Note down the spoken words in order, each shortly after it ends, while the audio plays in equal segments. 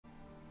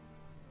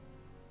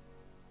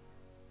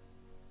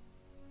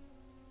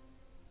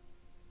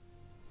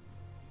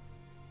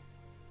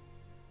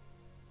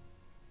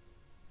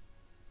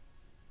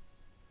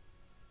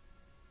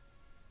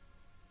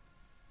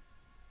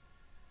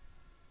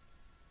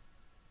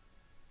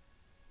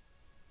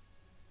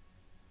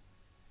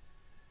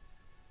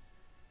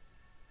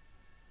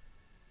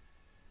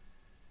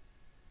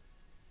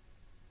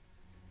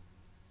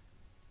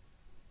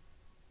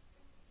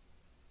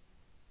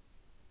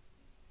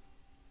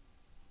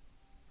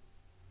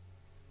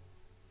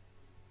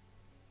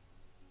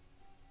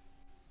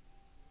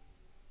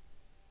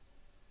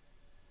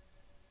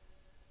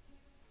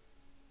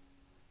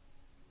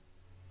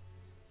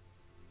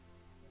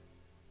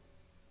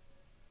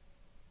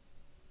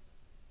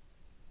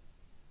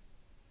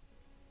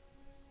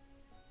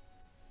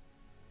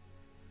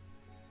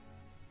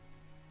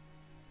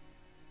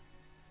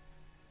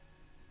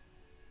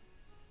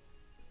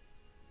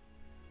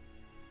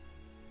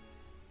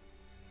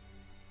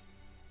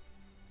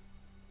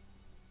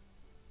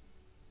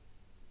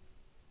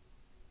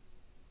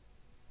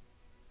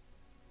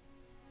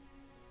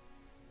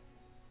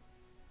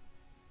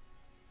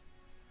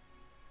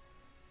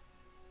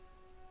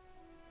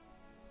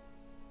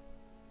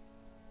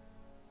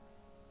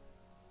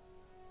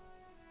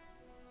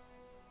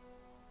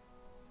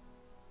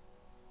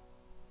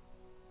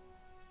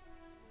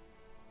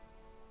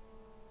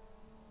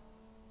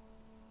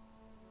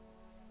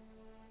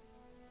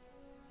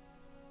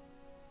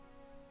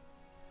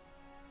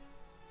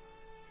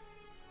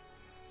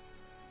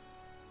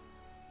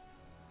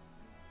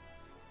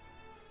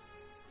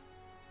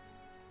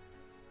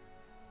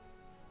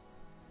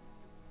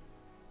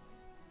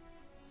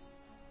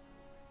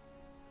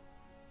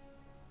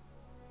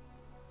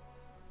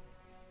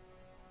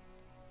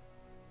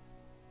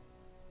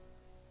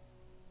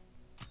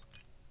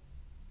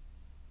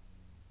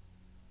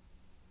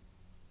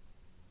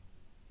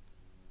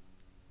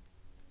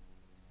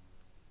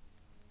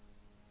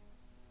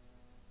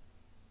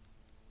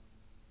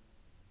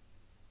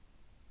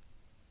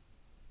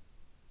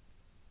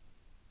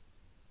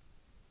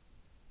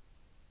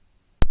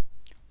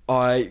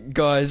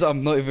Guys,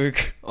 I'm not even.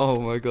 Oh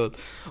my god,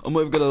 I'm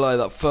not even gonna lie.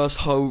 That first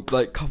whole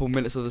like couple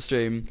minutes of the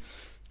stream,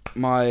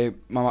 my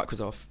mic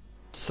was off.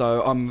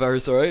 So I'm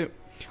very sorry.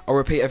 I'll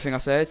repeat everything I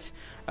said.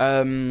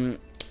 Um,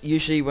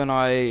 Usually when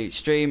I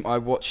stream, I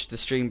watch the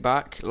stream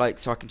back, like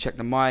so I can check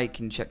the mic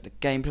and check the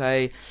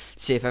gameplay,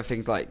 see if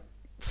everything's like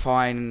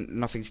fine,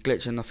 nothing's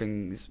glitching,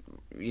 nothing's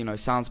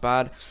sounds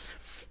bad.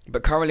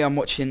 But currently I'm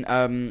watching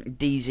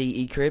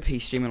DZ Ecrib.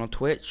 He's streaming on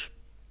Twitch.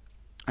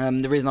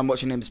 The reason I'm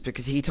watching him is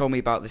because he told me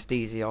about this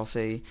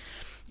DZRC,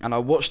 and I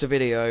watched a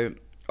video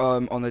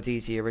on the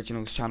DZ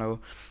Originals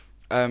channel,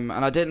 and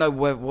I didn't know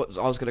what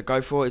I was going to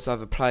go for. It's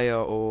either player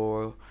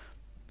or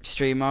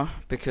streamer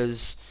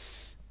because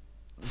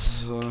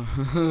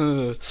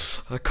I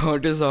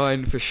can't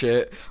design for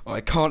shit,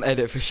 I can't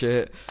edit for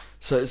shit,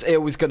 so it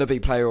was going to be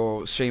player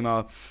or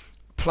streamer.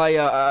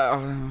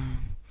 Player,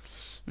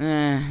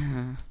 eh.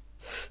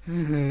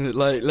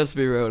 Like, let's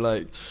be real,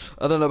 like,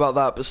 I don't know about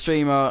that, but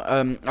streamer,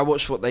 I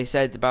watched what they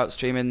said about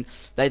streaming.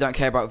 They don't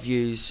care about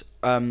views.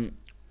 I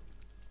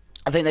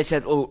think they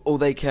said all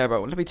they care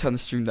about. Let me turn the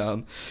stream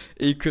down.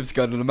 Equip's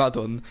going on a mad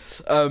one.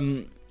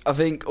 I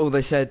think all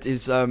they said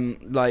is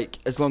like,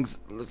 as long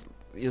as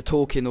you're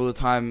talking all the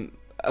time.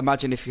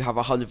 Imagine if you have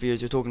 100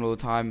 viewers, you're talking all the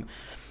time,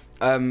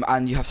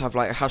 and you have to have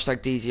like a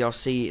hashtag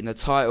DZRC in the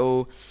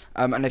title,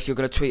 and if you're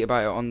going to tweet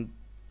about it on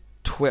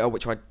Twitter,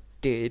 which I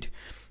did,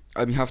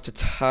 you have to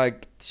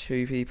tag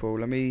two people.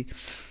 Let me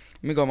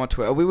go on my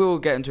Twitter. We will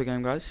get into a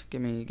game, guys. Give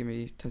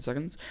me 10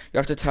 seconds. You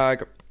have to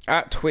tag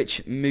at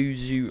Twitch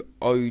Muzu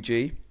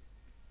OG,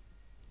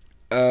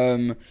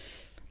 and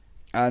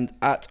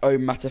at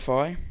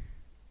Omatify,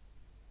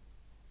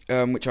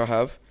 which I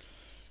have.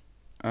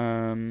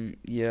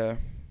 Yeah.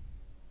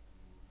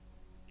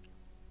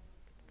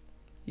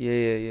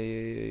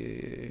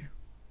 Yeah.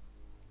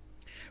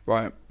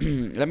 Right.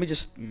 Let me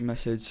just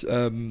message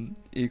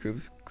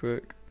Equals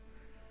quick.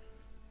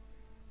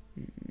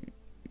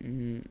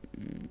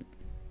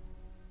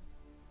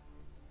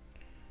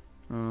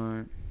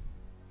 Alright.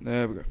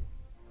 There we go.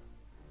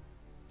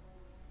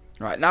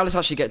 Right, now let's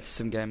actually get to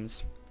some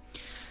games.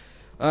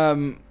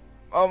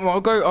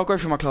 I'll go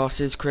through my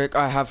classes quick.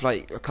 I have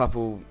like a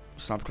couple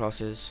sniper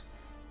classes.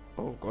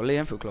 Oh, got a Lee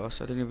Enfield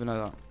class. I didn't even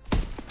know that.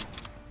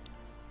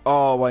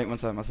 Oh wait, one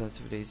second. My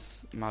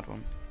sensitivity's a mad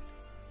one.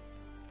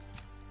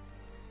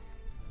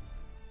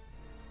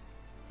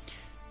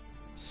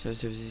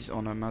 Sensitivity's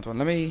on a mad one.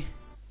 Let me.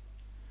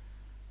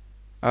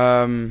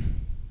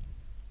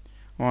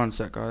 One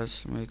sec,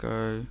 guys. Let me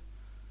go.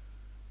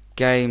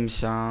 Game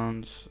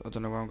sound. I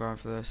don't know where I'm going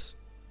for this.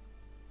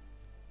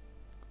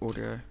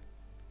 Audio.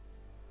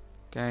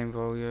 Game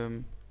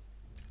volume.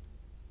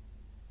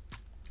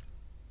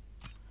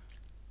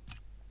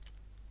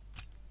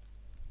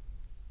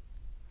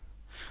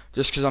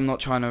 Just because I'm not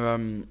trying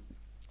to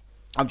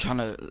I'm trying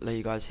to let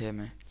you guys hear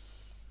me.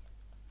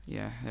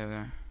 Yeah, there we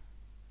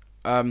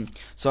go.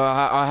 So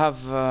I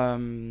have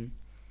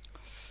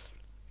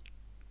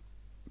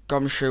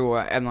Gumshoe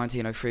or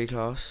M1903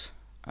 class.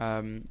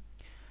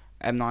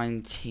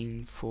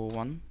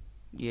 M1941.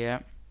 Yeah.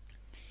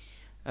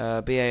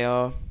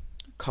 BAR,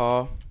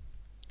 car,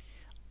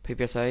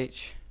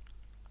 PPSH,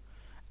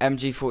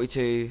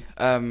 MG42.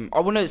 I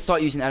want to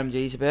start using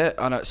LMGs a bit.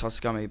 I know it sounds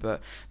scummy,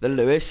 but the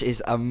Lewis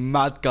is a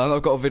mad gun.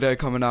 I've got a video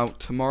coming out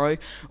tomorrow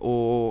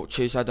or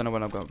Tuesday. I don't know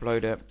when I'm going to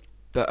upload it,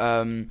 but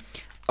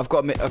I've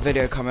got a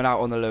video coming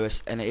out on the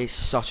Lewis, and it is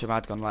such a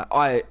mad gun. Like,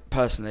 I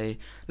personally,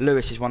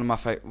 Lewis is one of my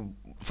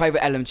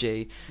favorite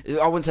LMG.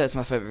 I wouldn't say it's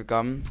my favorite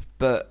gun,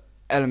 but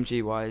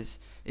LMG wise,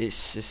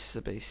 it's just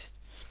a beast.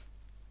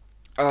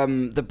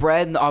 The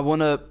Bren, I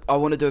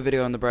wanna do a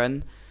video on the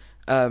Bren,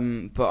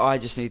 but I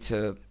just need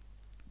to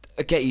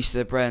get used to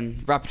the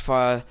Bren. Rapid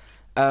fire.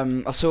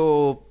 I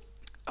saw.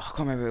 I can't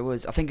remember who it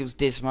was. I think it was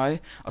Dismo.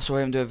 I saw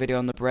him do a video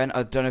on the Bren.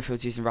 I don't know if he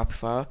was using rapid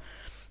fire.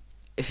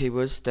 If he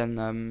was,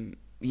 then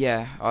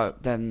yeah.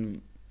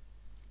 Then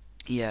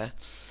yeah.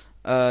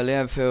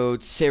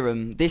 Leonfield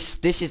Serum. This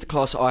is the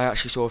class I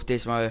actually saw of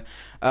Dismo.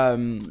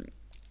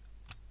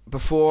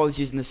 Before I was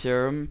using the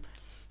Serum,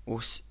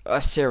 or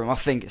Serum. I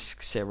think it's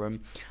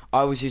Serum.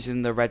 I was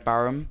using the Red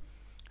Baron,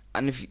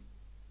 and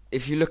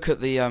if you look at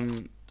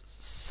the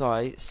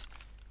sites,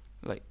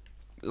 like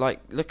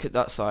look at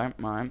that site,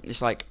 right?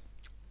 It's like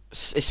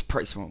it's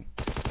pretty small,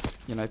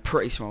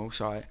 pretty small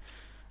site.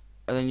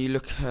 And then you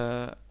look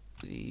at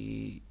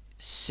the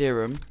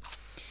Serum,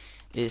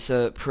 it's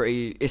a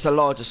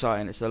larger site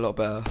and it's a lot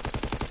better.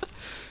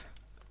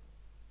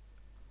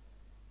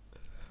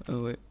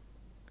 Oh wait.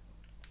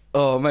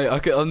 Oh mate,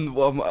 like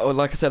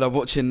I said, I'm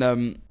watching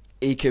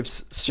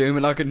Ekib's stream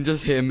and I can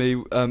just hear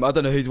me. I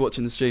don't know who's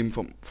watching the stream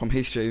from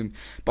his stream,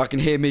 but I can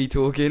hear me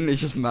talking.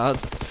 It's just mad.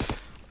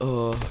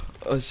 Oh,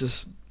 it's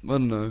just I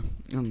don't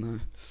know.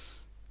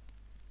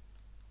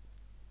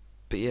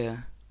 But yeah,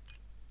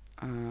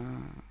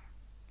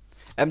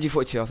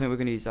 MG42. I think we're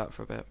gonna use that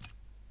for a bit.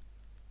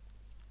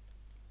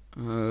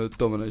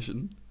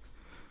 Domination.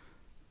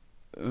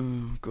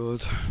 Oh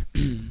god.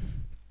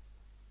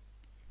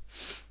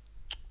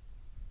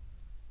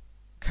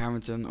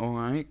 Carrington,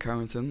 alright,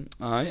 Carrington.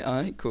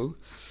 Alright, cool.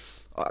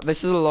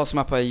 This is the last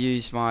map I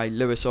used my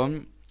Lewis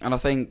on, and I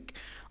think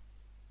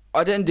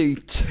I didn't do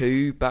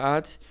too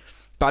bad,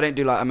 but I didn't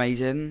do like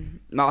amazing.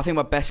 No, I think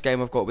my best game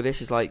I've got with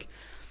this is like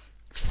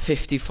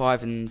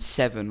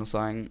 55-7 or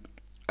something.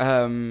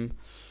 And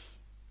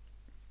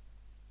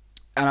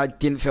I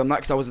didn't film that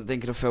because I wasn't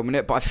thinking of filming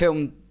it, but I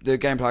filmed the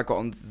gameplay I got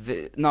on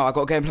I got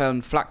a gameplay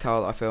on Flak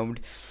Tower that I filmed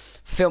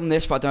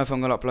this, but I don't know if I'm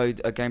going to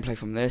upload a gameplay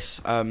from this.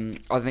 I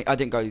think I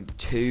didn't go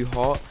too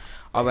hot.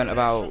 I went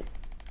about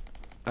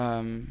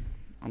I'm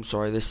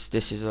sorry, this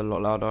is a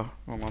lot louder.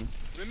 Wrong one.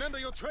 Remember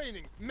your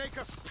training, make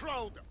us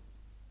proud.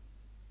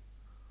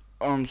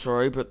 I'm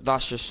sorry, but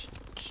that's just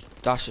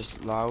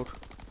loud.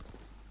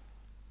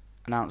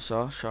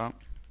 Announcer, shut up.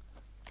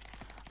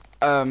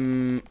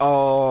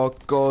 Oh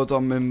god,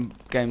 I'm in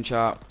game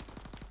chat.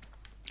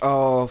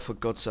 Oh, for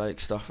God's sake,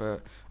 stuff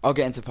it. I'll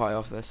get into party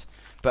after this.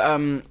 But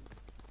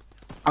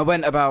I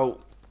went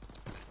about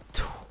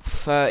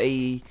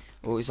 30,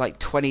 or it was like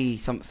 20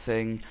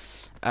 something,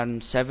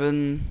 and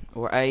 7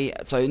 or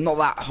 8. So not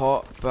that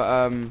hot, but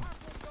I mean,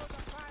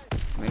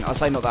 I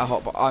say not that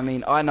hot, but I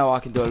mean, I know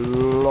I can do a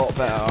lot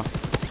better.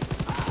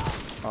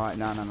 All right,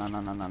 no.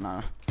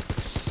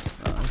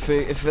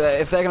 If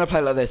they're gonna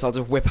play like this, I'll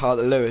just whip out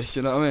the Lewis.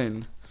 You know what I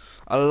mean?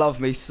 I love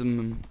me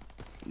some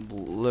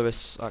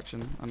Lewis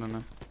action. I don't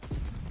know.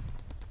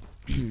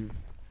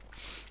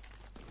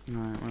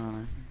 Right, where are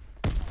they?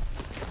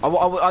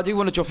 I do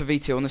want to drop a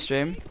VT on the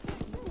stream.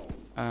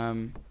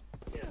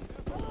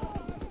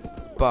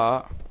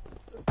 But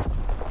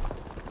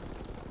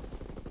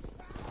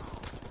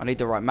I need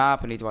the right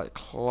map. I need the right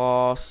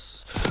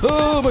class.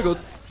 Oh my god!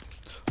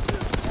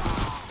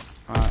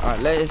 Alright.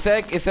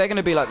 If they're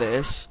gonna be like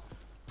this.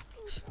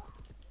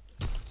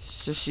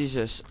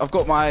 Jesus, I've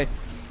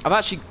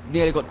actually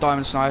nearly got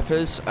diamond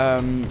snipers.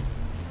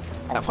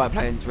 That fire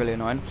plane's really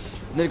annoying.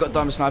 Nearly got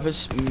diamond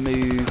snipers.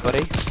 Move,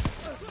 buddy.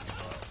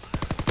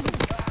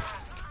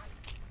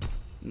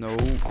 No.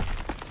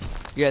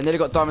 Yeah, nearly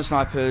got diamond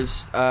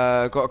snipers.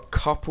 Got a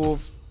couple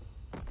of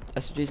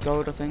SMGs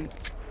gold, I think.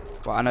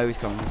 But I know he's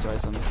coming this way,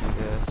 so I'm just gonna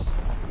do this.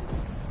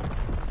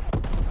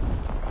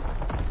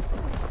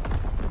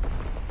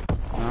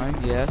 No,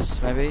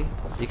 yes, maybe.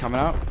 Is he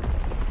coming out?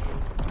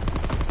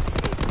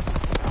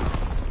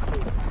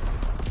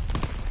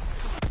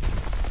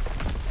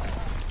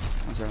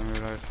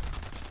 Reload.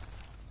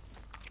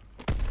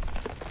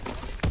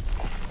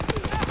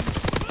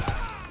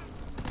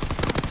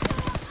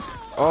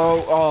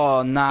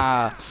 Oh,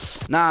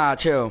 nah,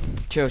 chill.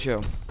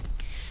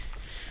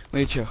 We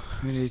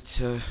need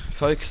to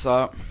focus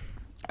up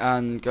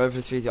and go for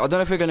this VT. I don't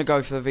know if we're gonna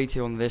go for the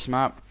VT on this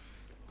map.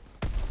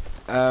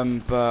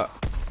 But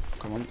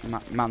come on,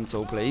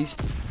 mantle, please.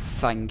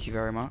 Thank you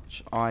very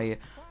much. I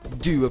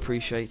do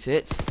appreciate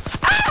it.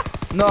 Ah!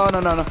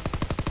 No.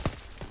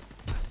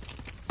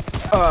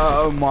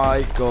 Oh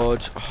my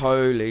god,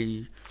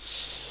 holy.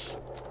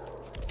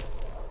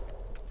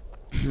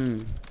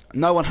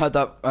 No one heard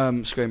that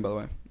scream, by the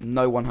way.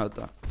 No one heard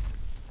that.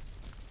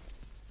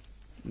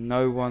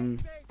 No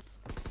one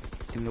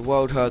in the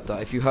world heard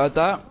that. If you heard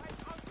that,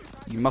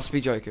 you must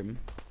be joking.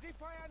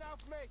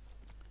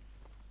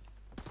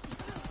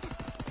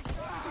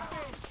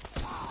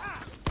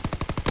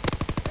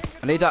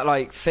 I need that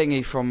like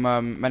thingy from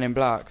Men in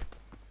Black.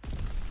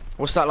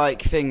 What's that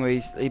like thing where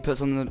he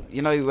puts on the,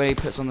 you know when he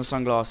puts on the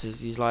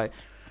sunglasses, he's like,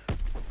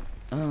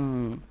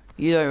 oh,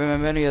 you don't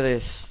remember any of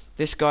this.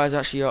 This guy's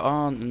actually your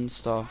aunt and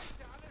stuff.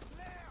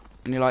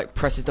 And he like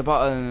presses the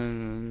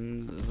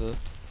button.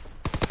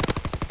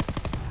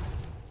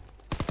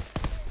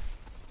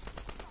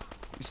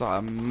 It's like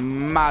a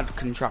mad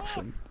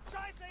contraption.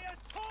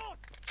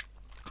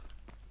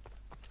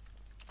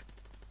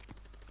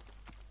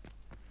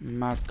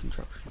 Mad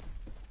contraption.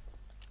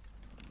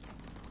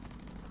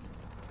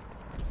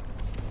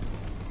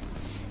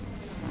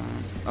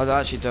 I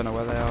actually don't know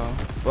where they are.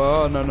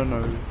 Oh, no.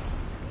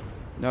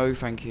 No,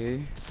 thank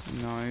you.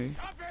 No.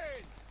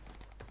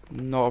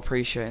 Not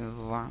appreciating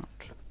that.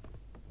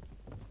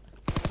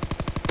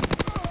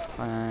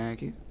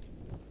 Thank you.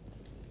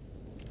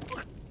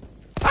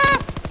 Ah!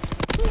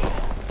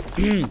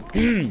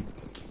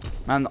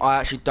 Man, I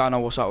actually don't know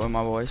what's up with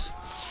my voice.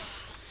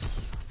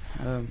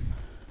 I'm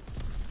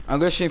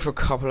gonna stream for a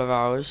couple of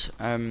hours.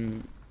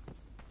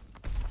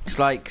 It's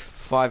like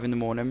 5 in the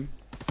morning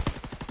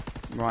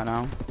right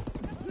now.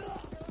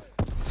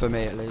 For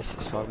me at least,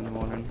 it's 5 in the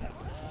morning.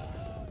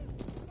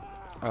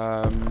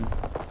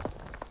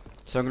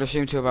 So I'm gonna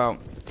stream to about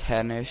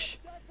 10ish.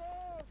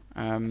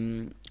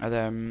 And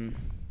then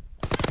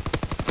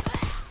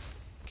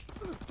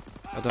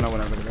I don't know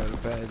when I'm gonna go to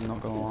bed,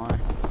 not gonna lie.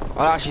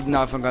 I don't actually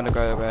know if I'm gonna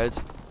go to bed.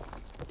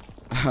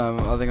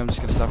 I think I'm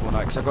just gonna stay up all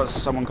night because I've got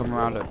someone coming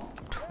around at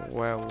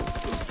 12.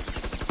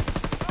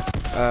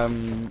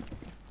 And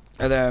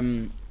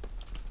then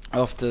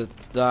after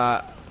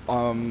that,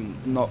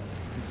 not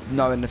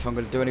knowing if I'm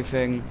gonna do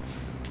anything.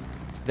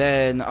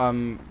 Then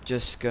I'm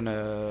just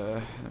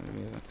gonna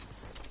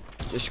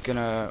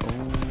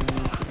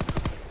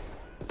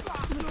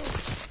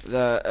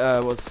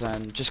what's the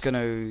saying? Just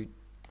gonna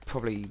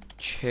probably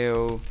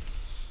chill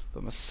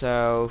by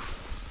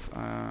myself.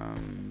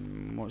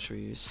 What should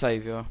we use?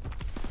 Savior.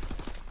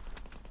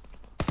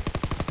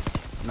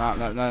 No,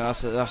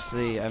 that's the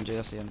MG.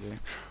 That's the MG.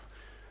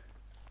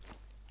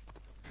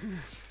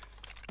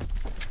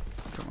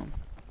 Come on.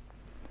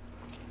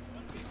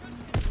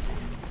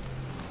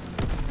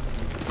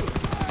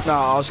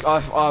 No,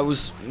 I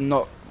was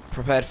not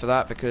prepared for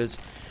that because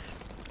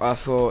I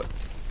thought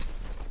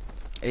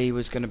he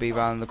was going to be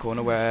round the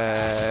corner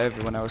where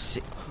everyone else.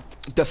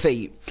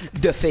 Defeat.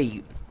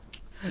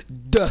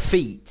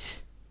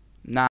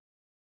 Nah,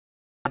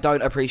 I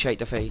don't appreciate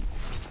defeat.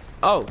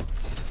 Oh.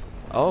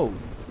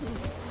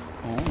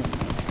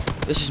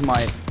 This is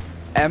my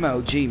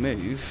MLG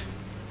move.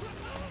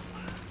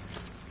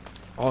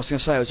 I was going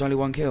to say it was only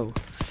one kill.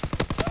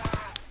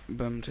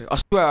 Boom, two. I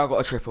swear I got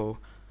a triple.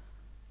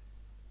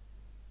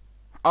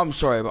 I'm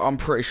sorry, but I'm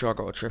pretty sure I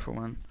got a triple,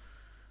 man.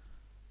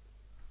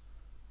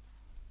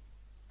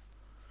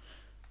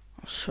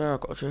 I swear I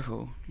got a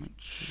triple.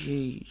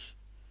 Jeez.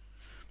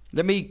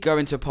 Let me go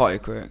into a party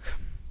quick.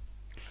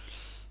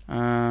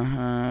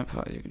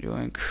 Party you can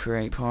join.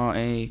 Create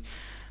party.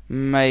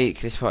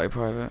 Make this party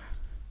private.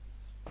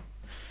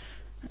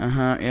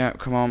 Yeah,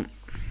 come on.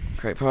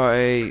 Create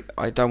party.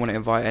 I don't want to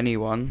invite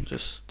anyone.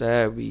 Just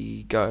there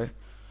we go.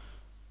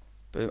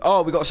 Boom.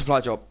 Oh, we got a supply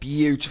drop.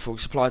 Beautiful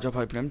supply drop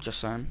opening. Just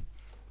saying.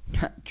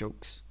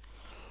 Jokes.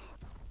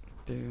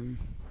 Boom.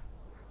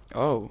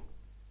 Oh.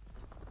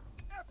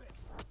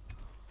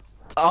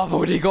 I've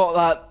already got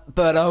that,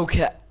 but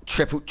okay.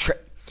 Triple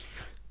duplicate.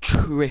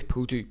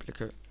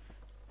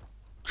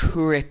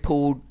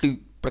 Triple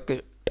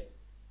duplicate.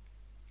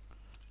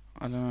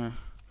 I don't know.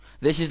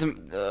 This is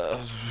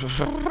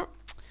the.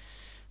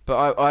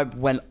 But I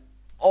went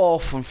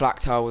off on flak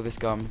tile with this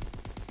gun.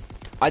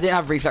 I didn't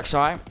have reflex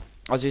sight.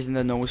 I was using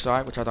the normal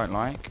sight, which I don't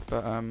like.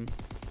 But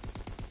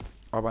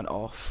I went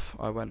off.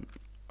 I went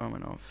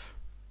off.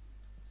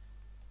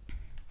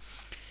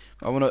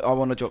 I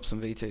wanna drop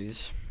some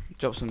V2s.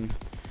 Drop some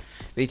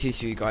V2s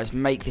for you guys.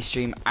 Make this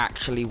stream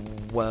actually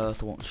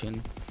worth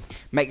watching.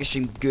 Make the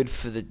stream good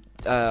for the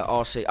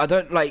RC. I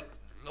don't like.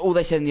 All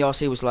they said in the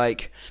RC was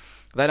like,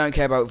 they don't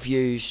care about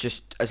views,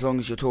 just as long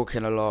as you're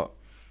talking a lot.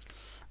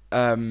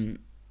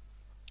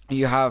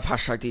 You have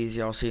hashtag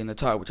DZRC in the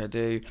title, which I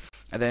do,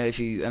 and then if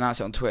you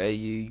announce it on Twitter,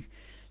 you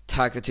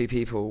tag the two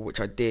people,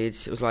 which I did.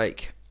 It was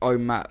like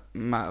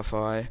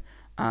Matify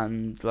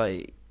and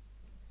like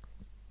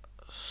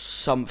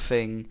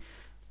something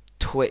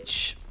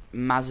Twitch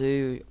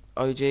Mazu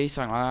OG,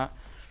 something like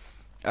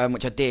that,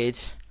 which I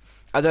did.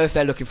 I don't know if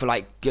they're looking for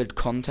like good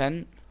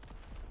content.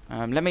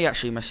 Let me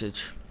actually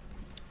message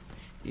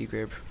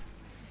eGrib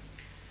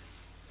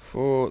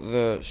for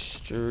the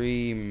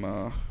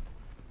streamer.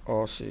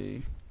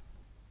 RC,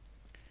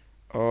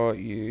 are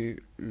you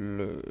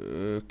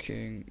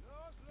looking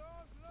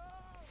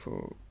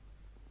for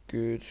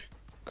good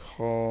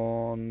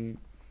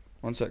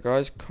one sec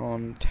guys,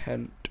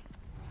 content.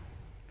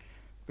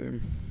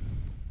 Boom.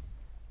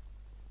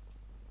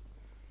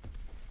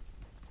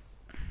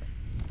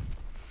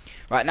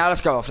 Right, now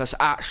let's go off. Let's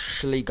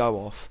actually go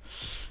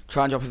off.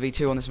 Try and drop a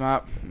V2 on this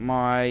map.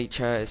 My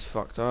chair is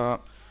fucked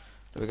up.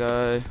 There we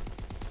go.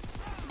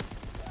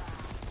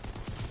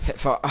 Hit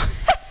fire.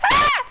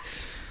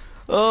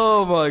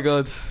 Oh my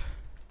god.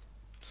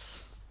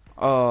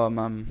 Oh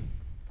man.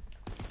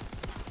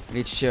 I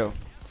need to chill.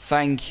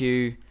 Thank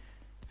you,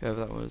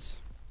 whoever that was.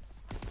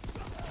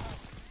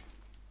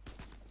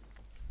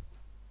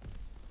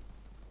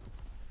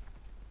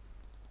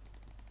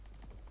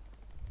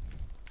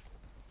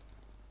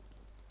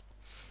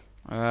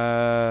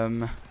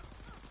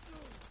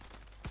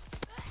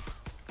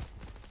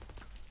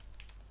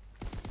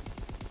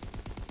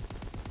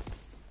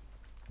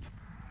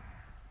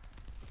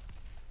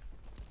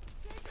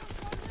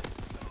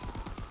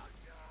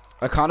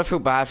 I kind of feel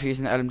bad for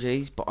using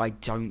LMGs, but I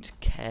don't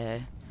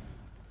care.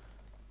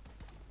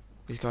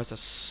 These guys are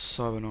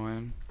so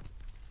annoying.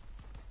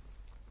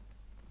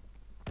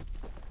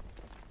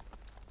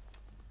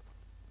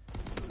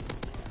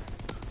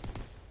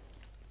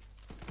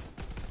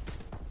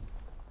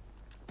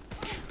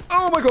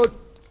 Oh my god!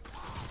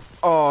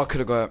 Oh, I could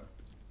have got it.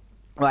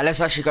 Right, let's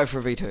actually go for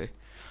a V2.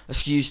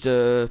 Let's use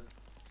the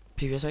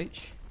PPSH.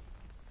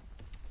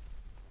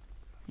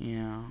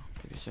 Yeah,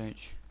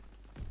 PPSH.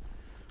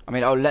 I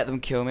mean, I'll let them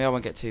kill me. I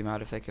won't get too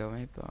mad if they kill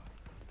me, but...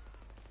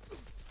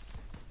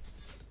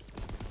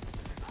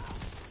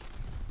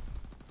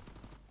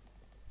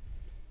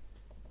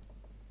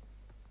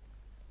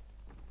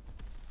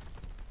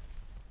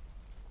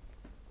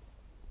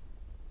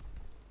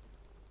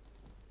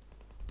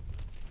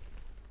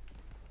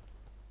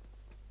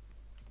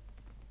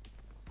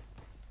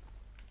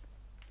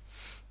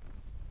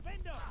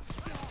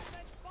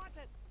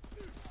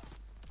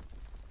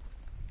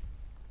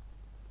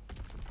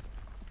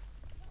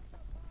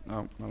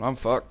 Oh, well, I'm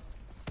fucked.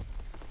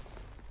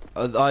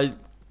 I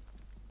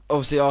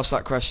obviously asked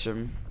that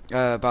question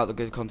about the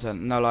good content.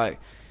 No, like,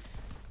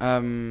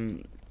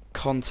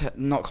 content,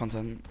 not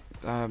content.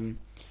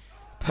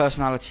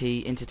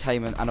 personality,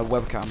 entertainment, and a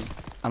webcam,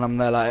 and I'm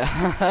there like,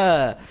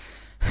 ha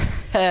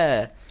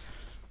ha,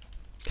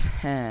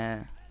 ha.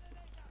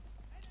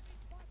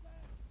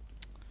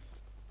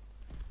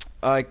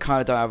 I kind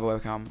of don't have a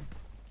webcam,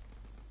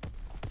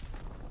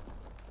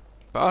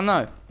 but I don't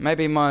know.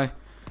 Maybe my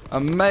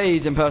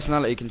amazing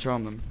personality can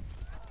charm them.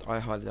 I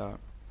highly doubt.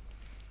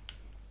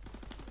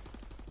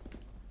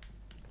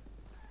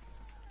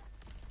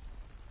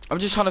 I'm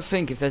just trying to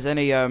think if there's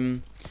any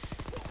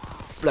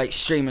like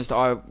streamers that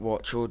I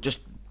watch or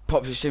just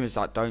popular streamers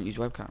that don't use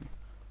webcam.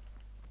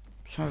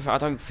 I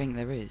don't think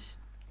there is.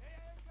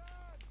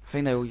 I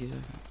think they all use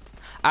webcam.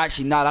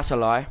 Actually, no, that's a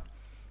lie.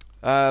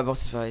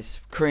 What's his face?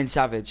 Korean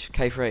Savage,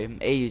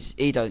 K3.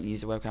 He don't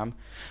use a webcam,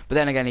 but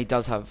then again, he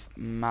does have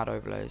mad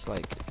overlays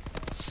like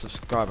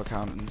subscriber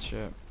count and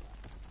shit.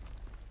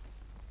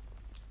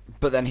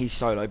 But then he's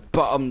solo.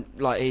 But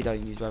like he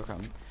don't use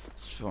webcam.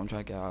 That's what I'm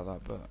trying to get out of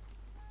that. But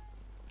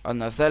I don't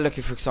know if they're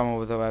looking for someone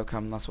with a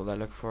webcam. That's what they're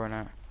looking for,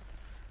 innit?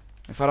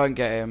 If I don't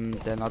get him,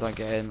 then I don't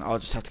get in. I'll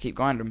just have to keep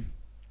grinding him.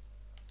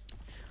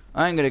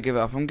 I ain't gonna give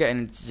up. I'm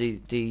getting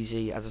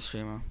DZ as a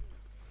streamer.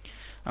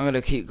 I'm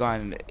gonna keep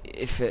going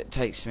if it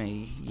takes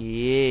me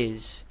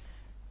years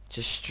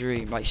to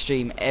stream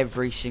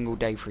every single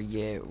day for a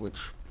year, which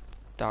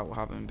that will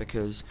happen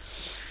because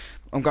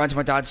I'm going to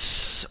my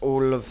dad's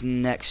all of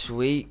next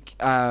week.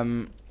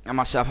 And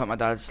my setup at my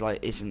dad's like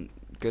isn't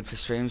good for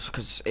streams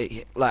because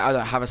I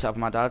don't have a setup at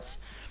my dad's,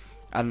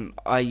 and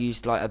I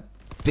used like a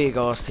big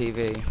ass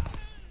TV.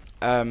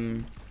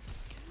 And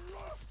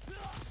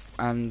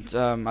I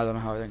don't know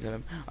how I didn't get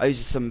him. I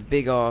used some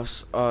big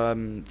ass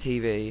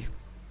TV.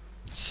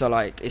 So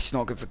like it's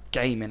not good for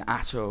gaming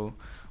at all,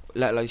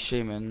 let alone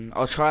streaming.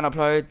 I'll try and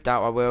upload,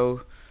 doubt I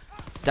will.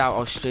 Doubt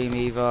I'll stream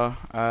either.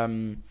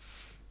 I'm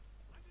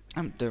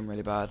doing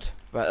really bad.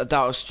 But I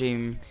doubt I'll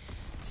stream,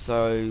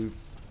 so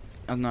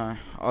I don't know.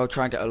 I'll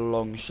try and get a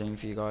long stream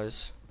for you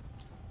guys.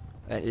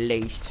 At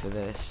least for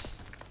this.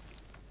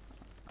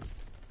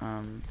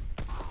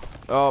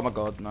 Oh my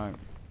god, no.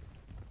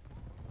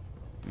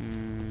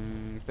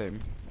 Boom.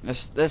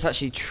 Let's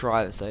actually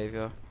try the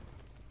savior.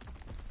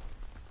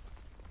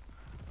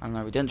 I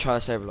know we didn't try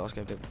the saver last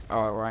game, did we?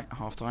 Oh, right,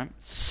 half time.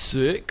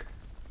 Sick.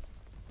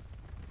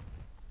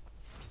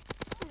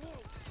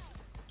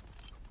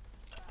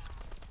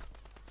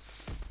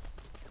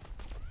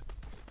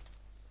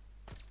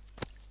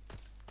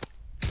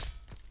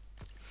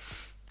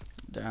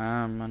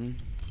 Damn, man.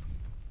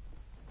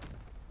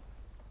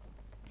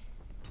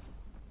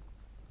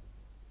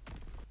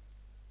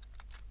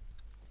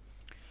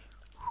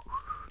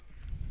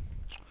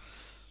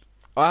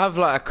 I have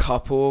like a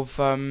couple of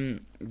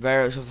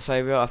variants of the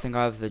savior. I think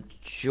I have the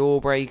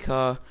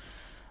Jawbreaker,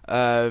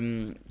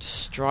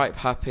 Stripe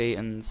Happy,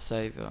 and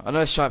Savior. I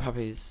know Stripe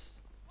Happy is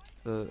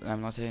the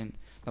M19.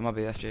 That might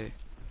be SG.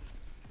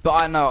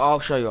 But I know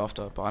I'll show you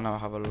after. But I know I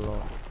have a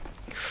lot.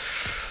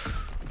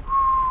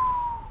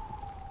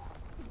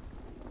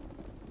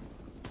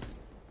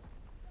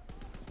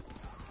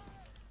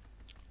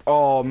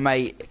 Oh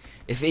mate,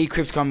 if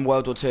E-Cribs come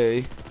World War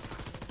II.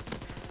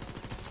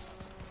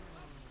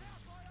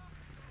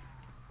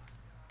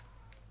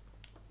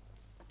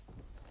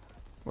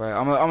 Wait,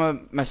 I'm a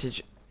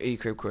message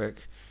E-Crib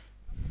quick.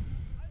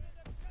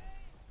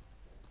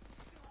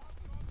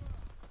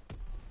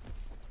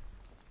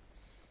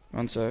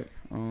 One sec.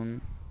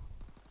 Boom.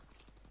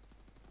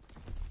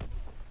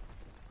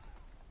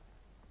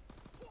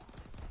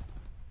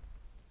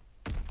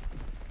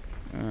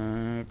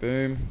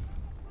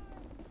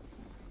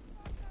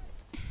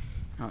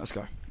 Alright, let's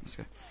go. Let's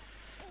go.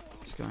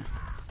 Let's go.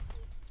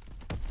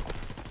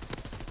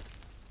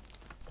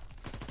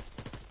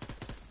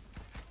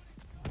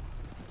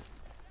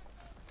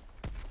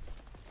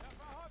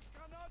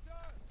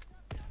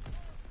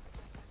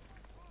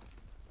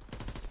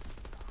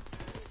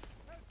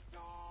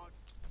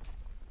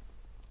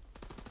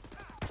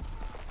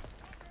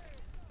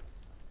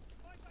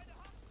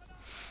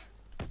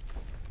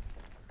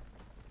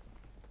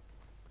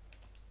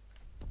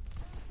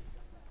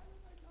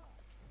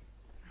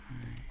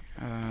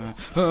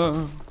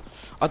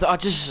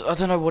 I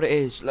don't know what it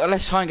is.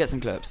 Let's try and get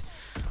some clips.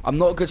 I'm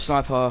not a good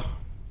sniper.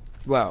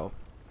 Well,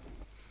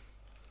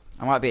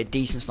 I might be a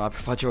decent sniper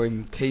if I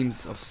join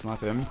teams of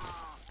sniping.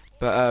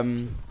 But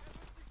one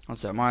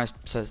sec, my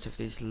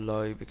sensitivity is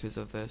low because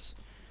of this.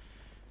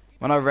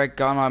 When I red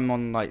gun, I'm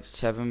on like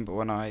 7, but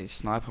when I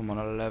snipe, I'm on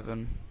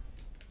 11.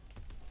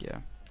 Yeah.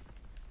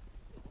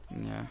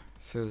 Yeah,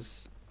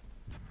 feels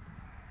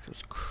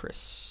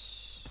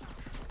crisp.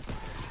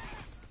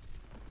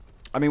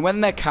 I mean,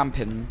 when they're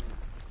camping,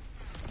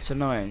 it's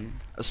annoying,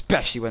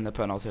 especially when they're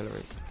putting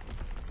artilleries.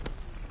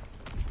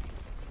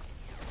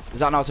 Is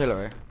that an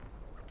artillery?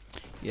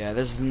 Yeah,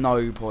 there's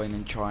no point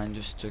in trying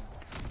just to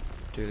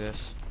do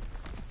this.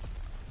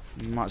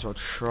 You might as well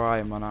try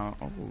and run out.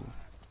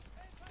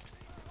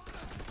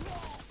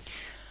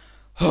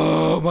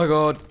 Oh my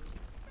god.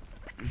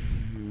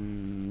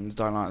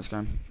 Don't like this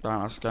game. Don't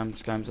like this game.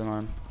 This game's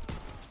annoying.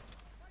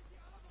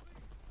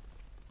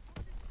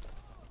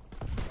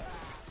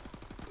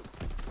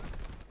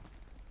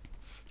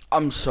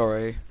 I'm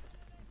sorry.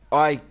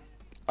 I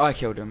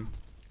killed him.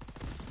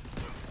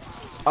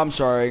 I'm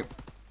sorry.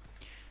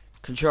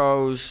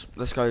 Controls,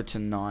 let's go to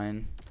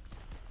 9.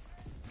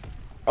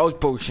 I was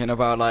bullshitting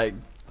about like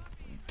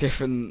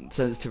different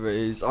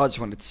sensitivities. I just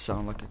wanted to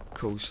sound like a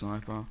cool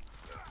sniper.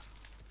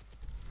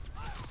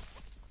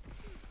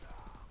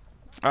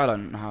 I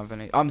don't have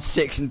any. I'm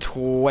 6 and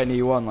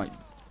 21, like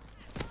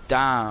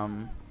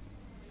damn.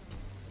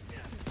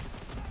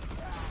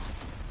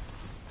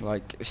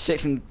 Like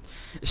 7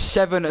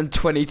 and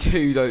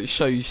 22 don't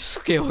show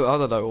skill. I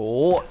don't know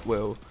what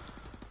will.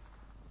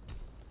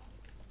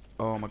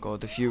 Oh my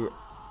god, if you...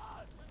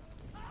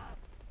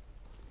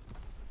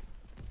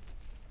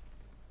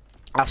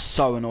 That's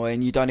so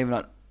annoying, you don't even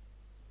know...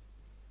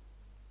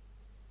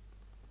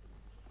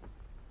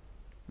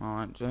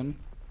 Alright then.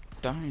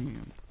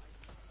 Damn.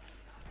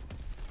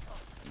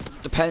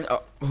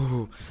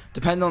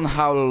 Depend on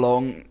how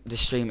long the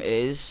stream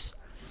is.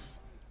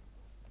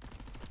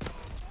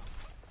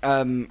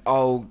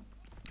 I'll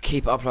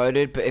keep it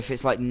uploaded, but if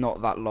it's like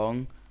not that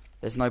long,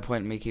 there's no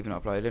point in me keeping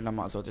it uploaded. I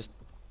might as well just...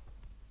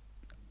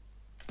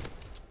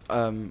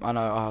 I know,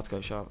 I have to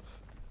go sharp.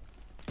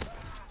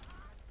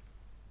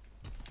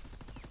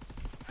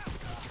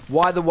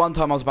 Why the one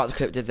time I was about to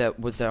clip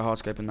was there a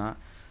hardscope in that?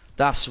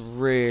 That's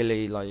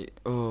really like,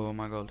 oh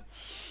my god.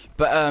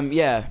 But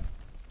yeah,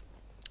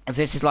 if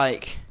this is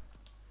like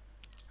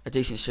a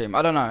decent stream,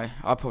 I don't know.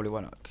 I probably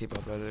won't keep it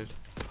uploaded.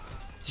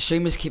 The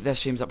streamers keep their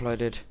streams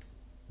uploaded.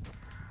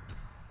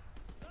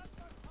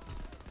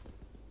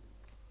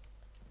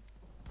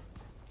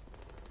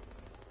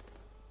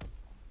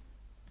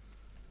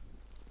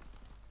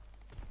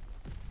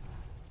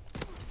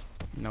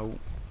 No.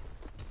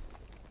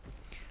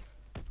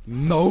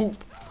 Nope.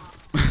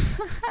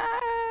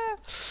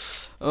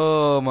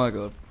 Oh my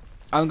god.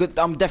 I'm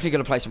definitely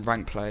gonna play some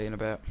rank play in a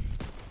bit.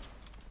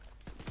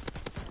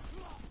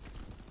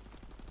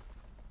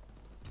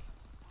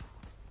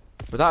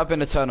 Would that have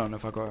been a turn on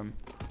if I got him?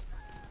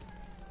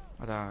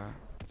 I don't know.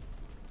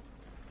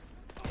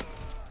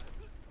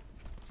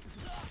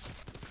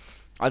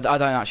 I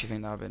don't actually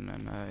think that would have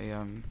been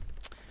a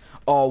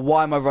Oh,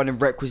 why am I running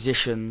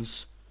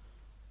requisitions?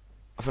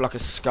 I feel like a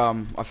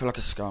scum. I feel like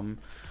a scum.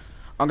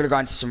 I'm gonna go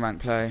into some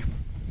rank play.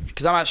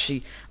 Because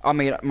I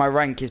mean, my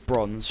rank is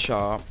bronze,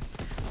 sharp.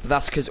 But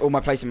that's because all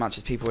my placement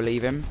matches people are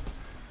leaving.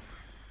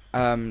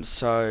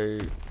 So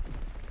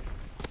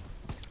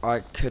I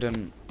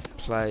couldn't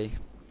play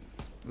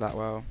that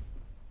well.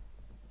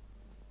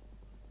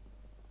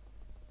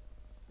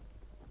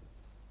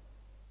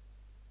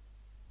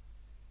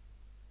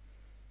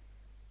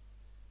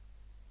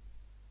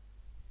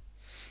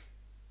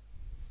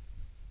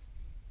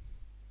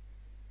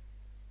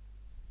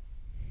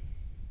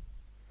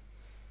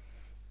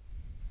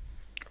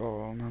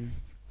 Oh man.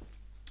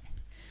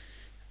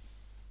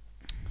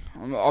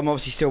 I'm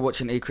obviously still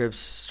watching Ecrib's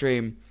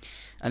stream,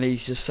 and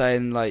he's just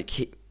saying like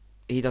he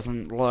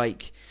doesn't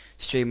like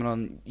streaming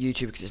on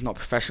YouTube because it's not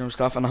professional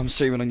stuff, and I'm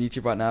streaming on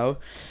YouTube right now.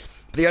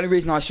 But the only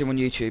reason I stream on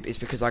YouTube is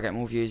because I get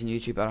more views on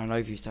YouTube, and I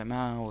know views don't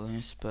matter, all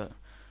this, but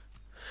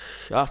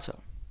shut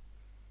up.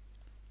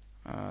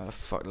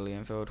 Fuck the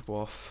Leonfield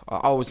Waff.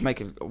 I wanted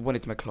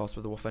to make a class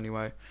with the Waff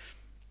anyway,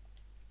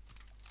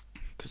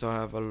 because I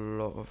have a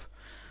lot of...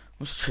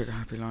 What's the trigger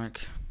happy like?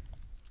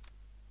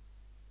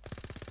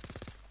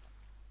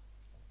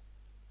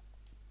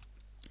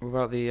 What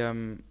about the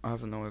I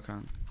have an oil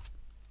can.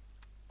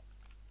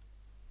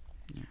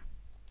 Yeah.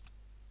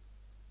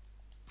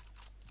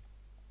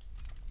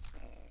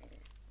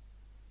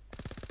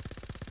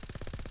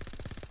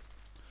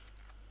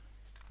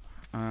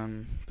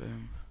 Boom.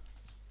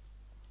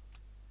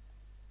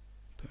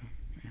 Boom,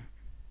 yeah.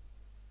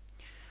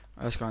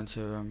 Let's go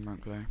into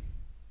rank play.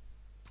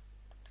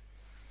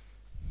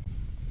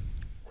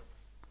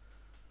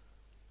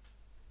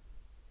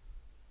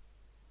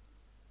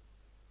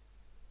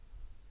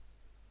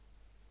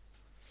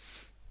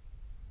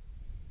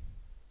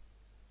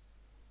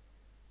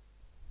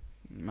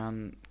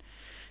 Man,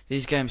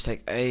 these games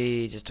take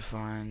ages to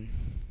find.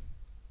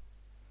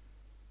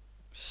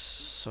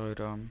 So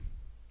dumb.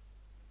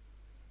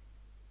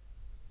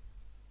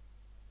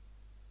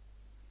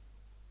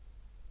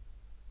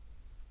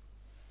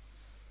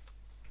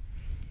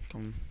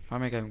 Come on,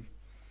 find me a game.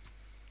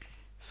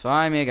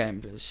 Find me a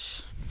game,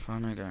 please.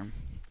 Find me a game.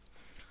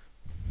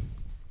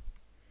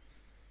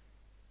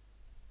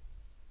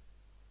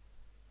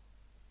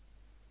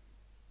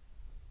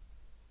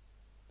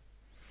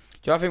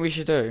 Do you know what I think we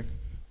should do?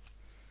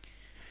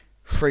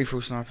 Free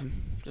full sniping.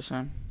 Just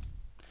saying.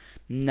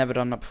 Never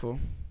done that before.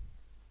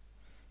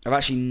 I've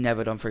actually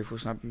never done free full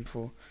sniping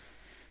before.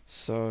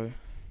 So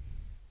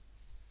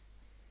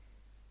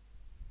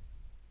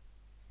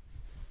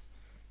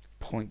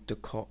point the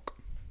cock.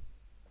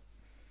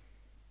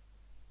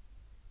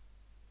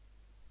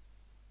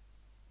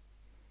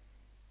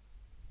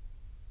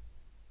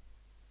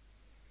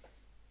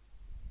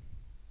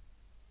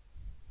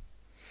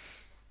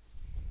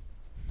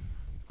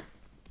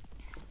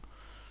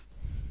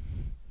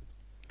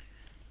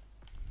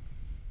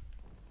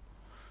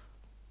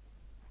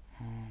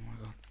 Oh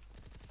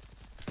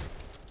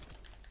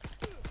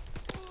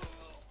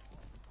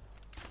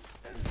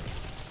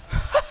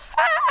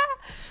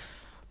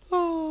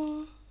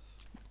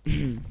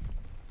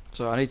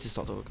So I need to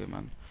start talking,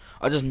 man.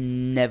 I just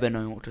never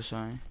know what to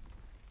say.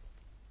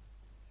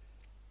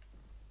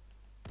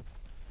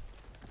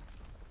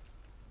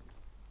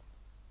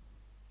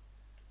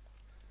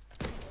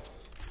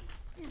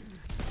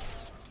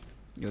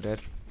 You're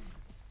dead.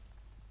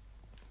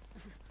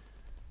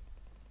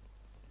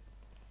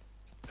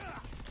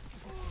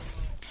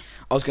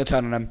 I was going to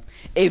turn on him.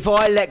 If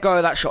I let go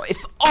of that shot,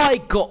 if I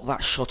got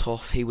that shot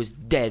off, he was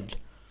dead.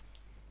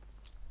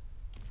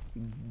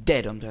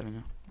 Dead, I'm telling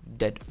you.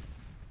 Dead.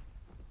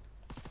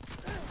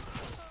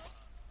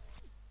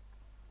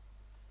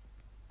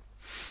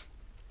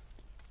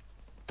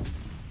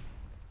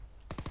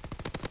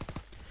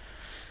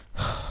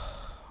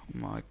 Oh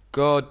my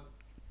god.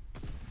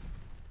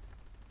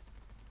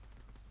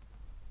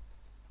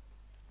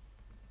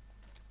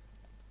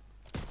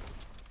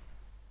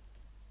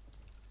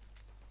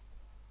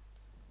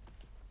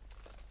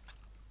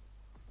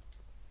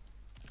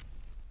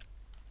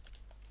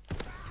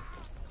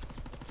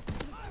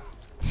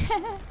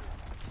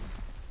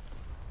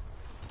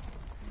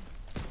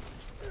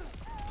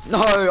 No,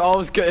 I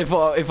was good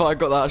if I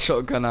got that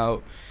shotgun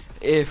out.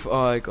 If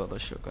I got the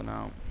shotgun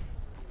out.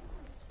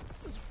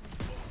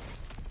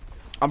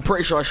 I'm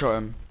pretty sure I shot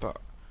him, but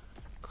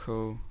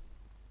cool.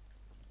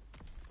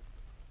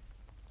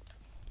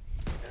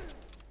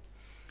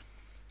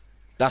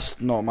 That's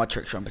not my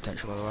trick shot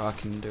potential, by the way. I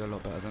can do a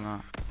lot better than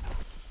that.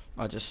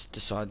 I just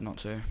decided not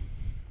to.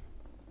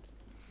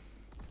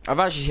 I've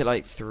actually hit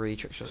like 3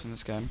 trick shots in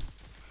this game.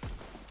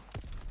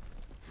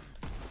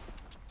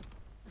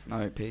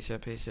 No, piece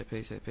it.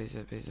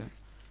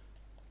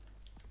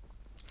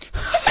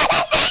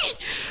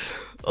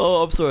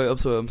 Oh, I'm sorry.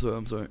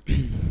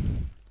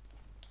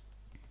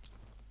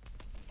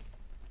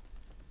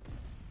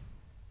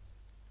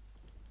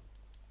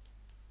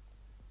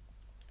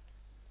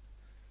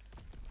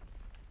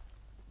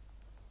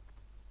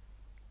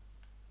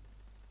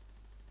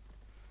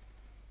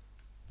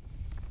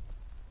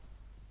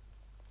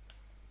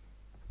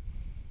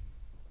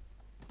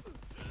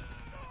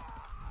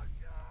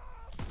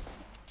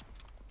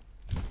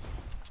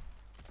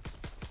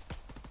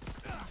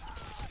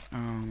 Oh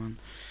man,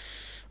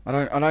 I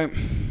don't.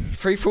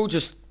 Free fall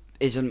just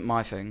isn't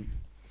my thing.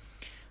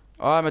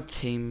 I'm a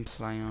team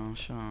player.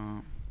 Shut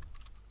up.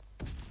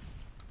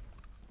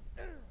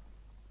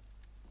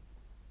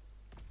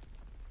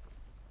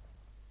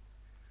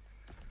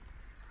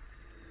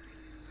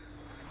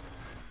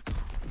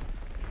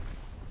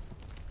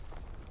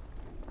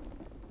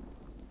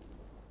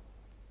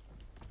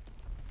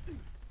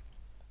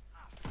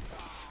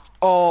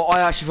 Oh, I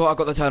actually thought I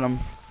got the turn on.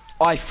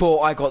 I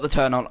thought I got the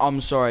turn on.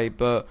 I'm sorry,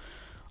 but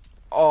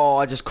oh,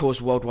 I just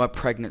caused worldwide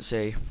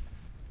pregnancy.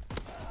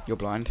 You're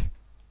blind.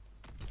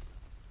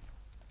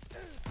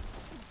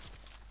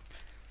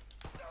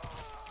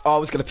 Oh, I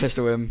was gonna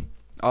pistol him.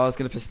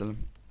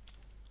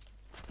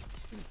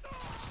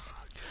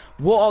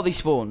 What are these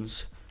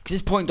spawns? Because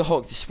it's Point to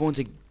Hawk. The spawns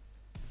are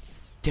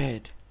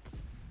dead.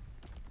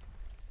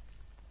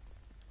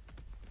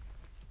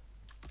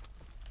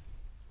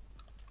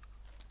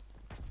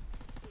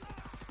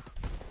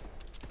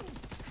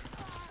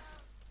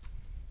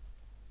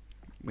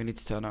 We need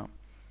to turn out.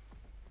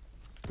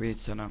 We need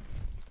to turn out.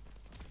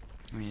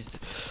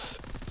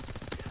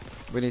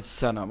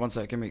 One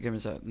sec. Give me a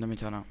sec. Let me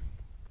turn out.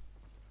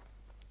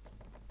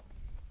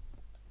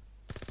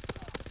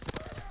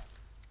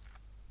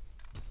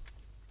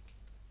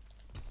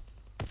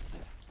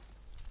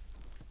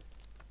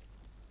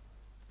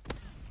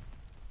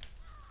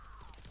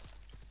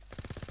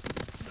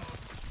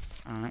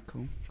 Alright,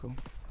 cool.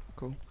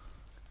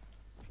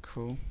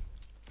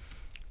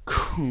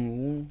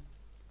 Boom.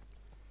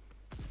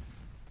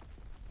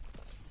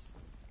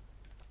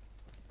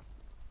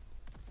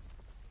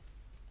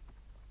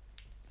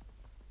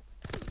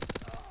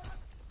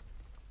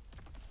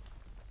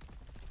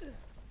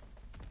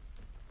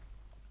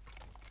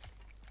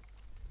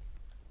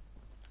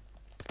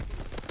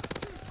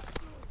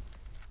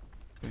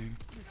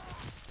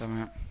 Damn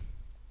it.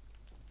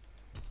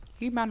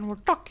 You man were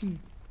talking.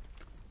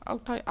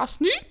 Out I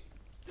asked me.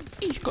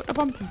 He's got the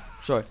bumpy.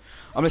 Sorry,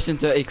 I'm listening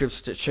to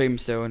Eclipse stream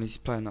still, and he's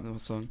playing that little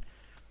song.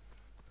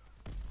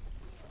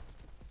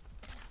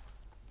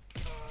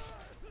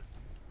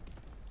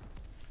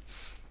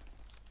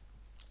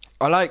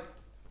 I like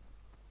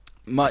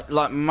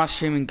my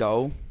streaming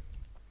goal.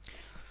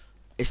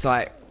 It's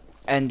like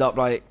end up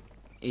like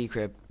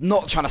Ecrib.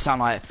 Not trying to sound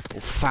like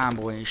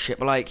fanboy and shit,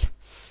 but like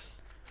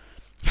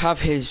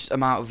have his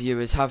amount of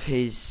viewers, have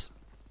his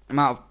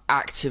amount of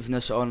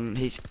activeness on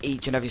his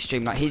each and every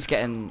stream. Like he's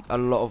getting a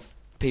lot of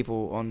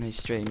people on his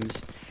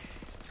streams,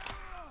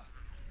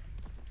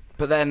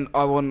 but then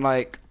I want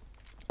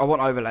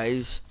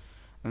overlays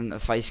and a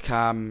face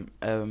cam,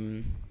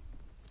 and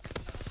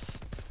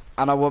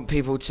I want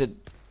people to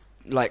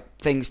like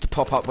things to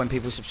pop up when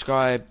people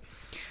subscribe,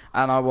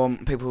 and I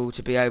want people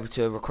to be able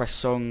to request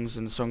songs,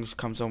 and the songs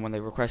comes on when they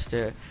request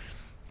it.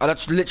 I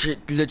just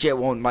legit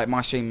want like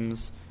my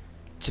streams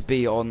to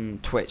be on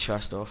Twitch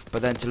first off,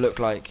 but then to look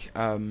like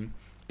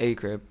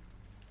Ecrib.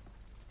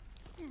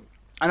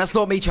 And that's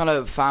not me trying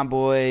to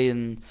fanboy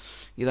and,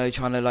 you know,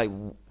 trying to like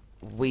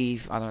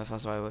weave. I don't know if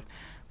that's the right word.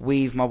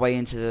 Weave my way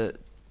into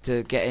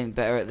to getting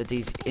better at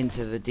the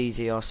into the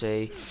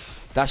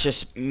DZRC. That's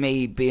just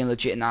me being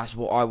legit, and that's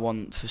what I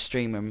want for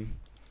streaming.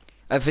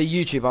 For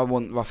YouTube, I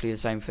want roughly the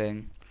same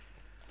thing.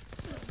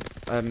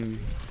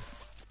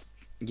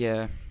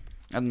 Yeah,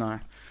 I don't know.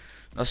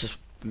 That's just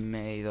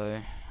me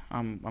though.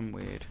 I'm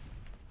weird.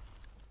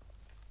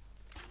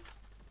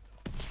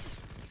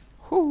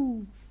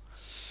 Whoo.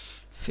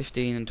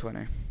 15 and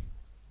 20.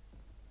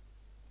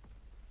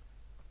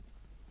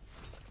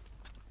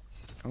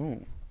 Oh.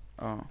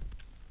 Oh.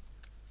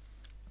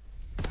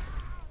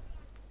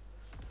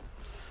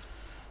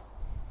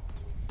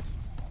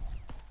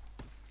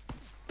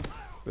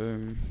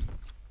 Boom.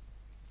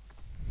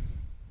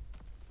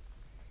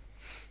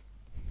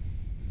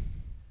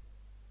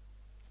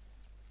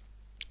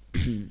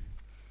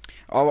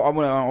 I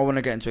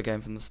wanna get into a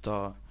game from the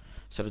start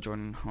instead of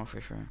joining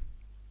halfway through.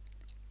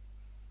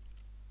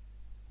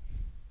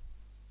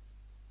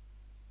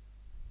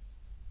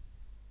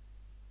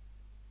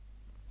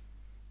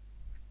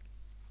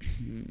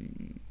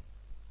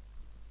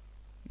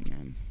 Yeah.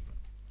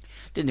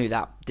 Didn't do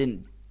that.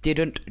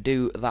 Didn't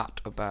do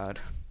that bad.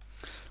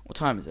 What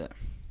time is it?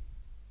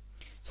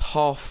 It's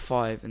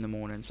 5:30 in the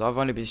morning, so I've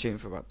only been shooting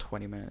for about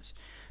 20 minutes,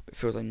 but it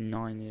feels like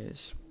 9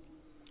 years.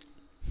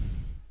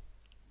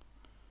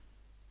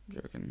 I'm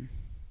joking.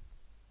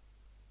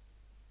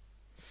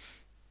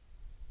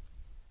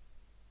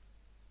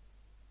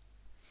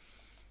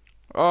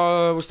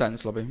 Oh, we'll stay in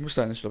this lobby. We'll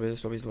stay in this lobby.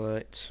 This lobby's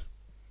late.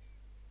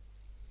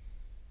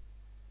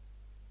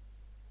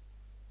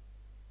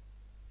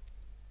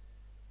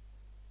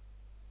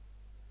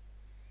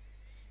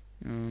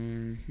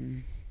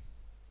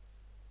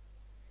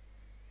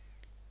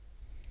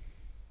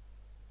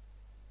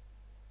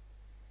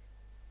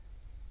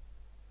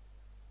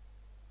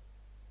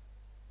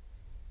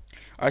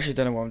 I actually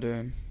don't know what I'm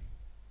doing.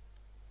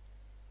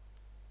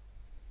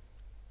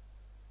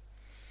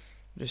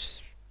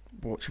 Just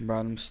watching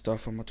random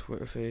stuff on my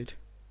Twitter feed,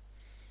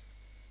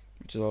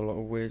 which is a lot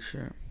of weird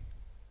shit.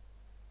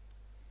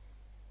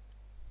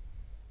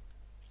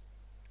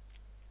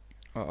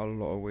 A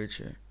lot of weird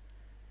shit.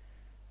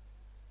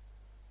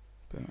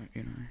 But,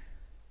 you know,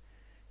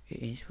 it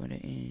is what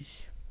it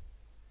is.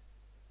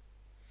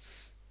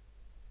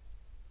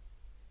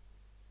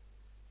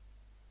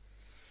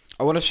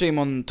 I want to stream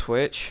on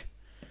Twitch,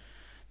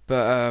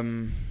 but I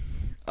don't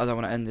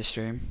want to end this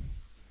stream,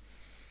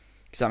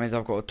 because that means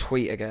I've got to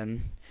tweet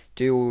again,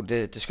 do all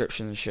the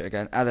description and shit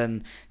again, and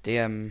then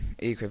DM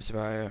Ecribs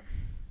about it.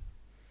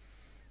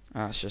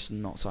 That's just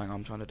not something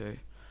I'm trying to do.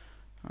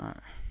 Alright.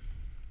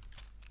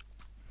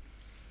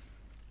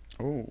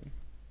 Oh.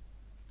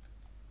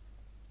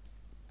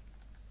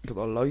 Got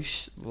the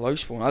low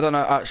spawn. I don't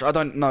know. Actually, I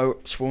don't know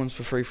spawns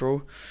for free for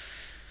all.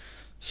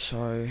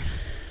 So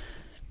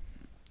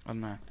I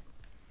don't know.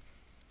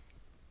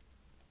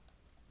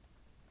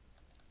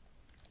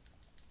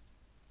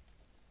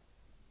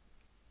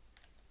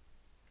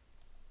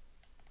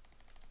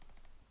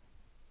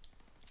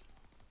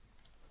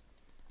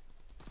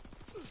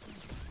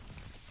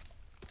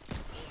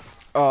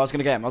 Oh, I was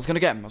gonna get him. I was gonna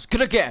get him. I was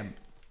gonna get him.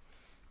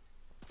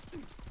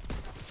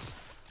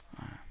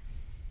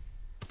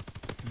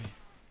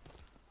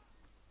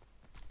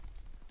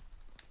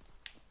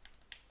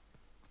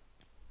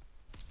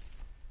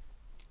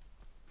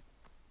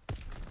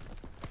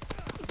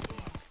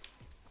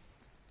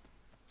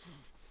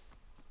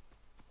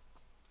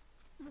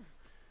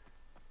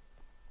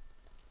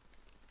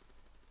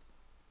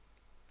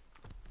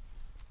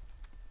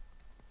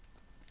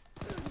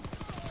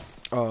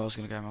 Oh, I was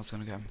gonna get him. I was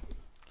gonna get him.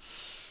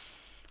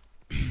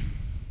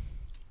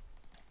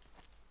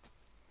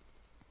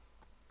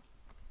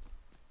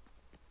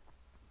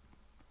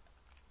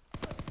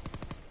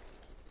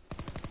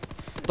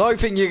 Don't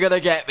think you're gonna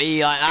get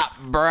me like that,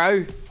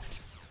 bro.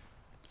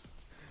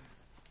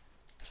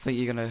 Think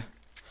you're gonna.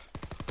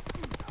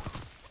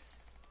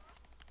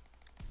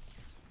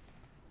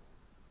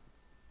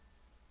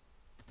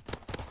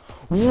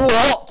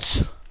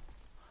 What?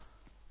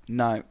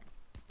 No.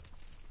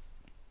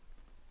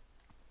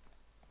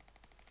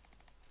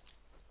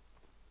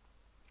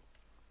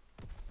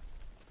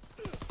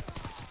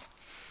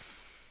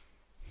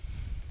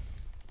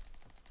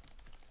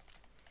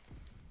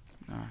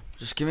 No.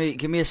 Just give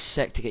me a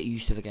sec to get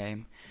used to the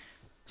game.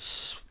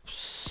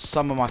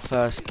 Some of my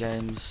first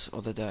games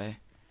of the day.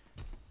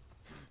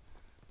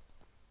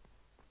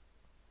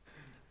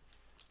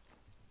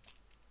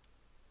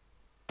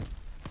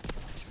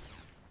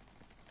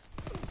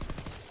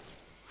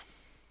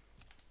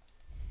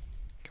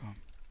 Come on.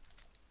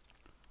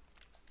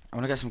 I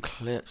wanna get some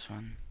clips,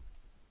 man.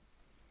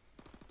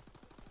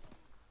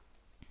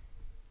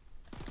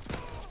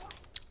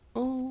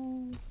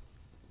 Oh.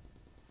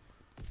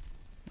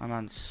 My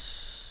man's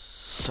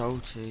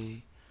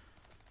salty.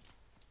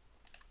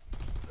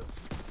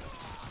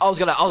 I was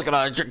gonna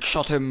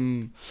shot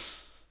him.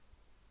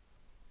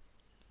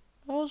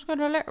 I was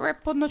gonna let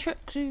rip on the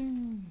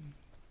Trixie.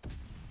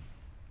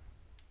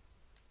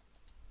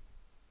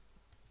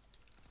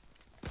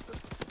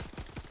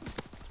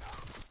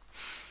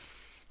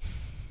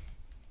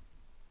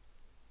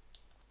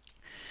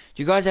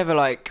 Do you guys ever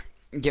like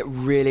get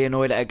really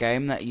annoyed at a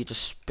game that you're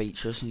just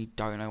speechless and you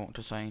don't know what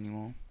to say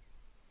anymore?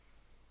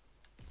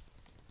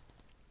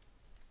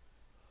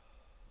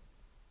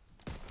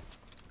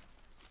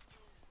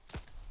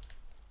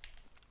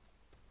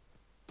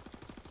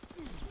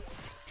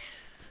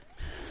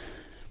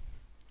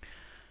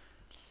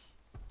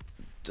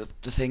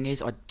 The thing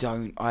is, I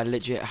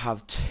legit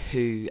have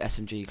 2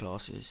 SMG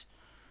classes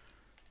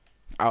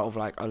out of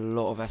like a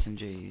lot of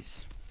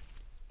SMGs.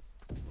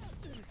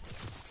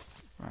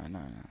 Right, no.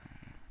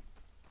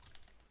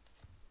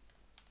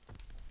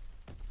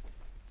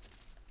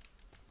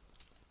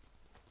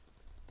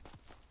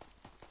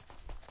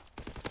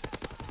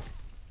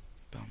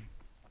 Bum.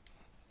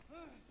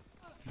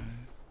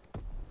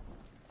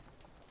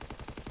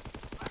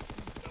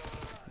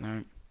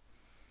 No.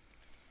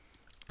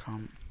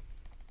 Can't.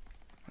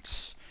 I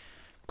just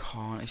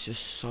can't. It's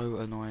just so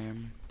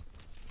annoying.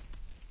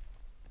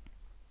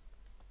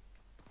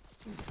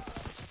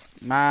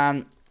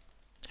 Man.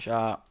 Shut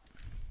up.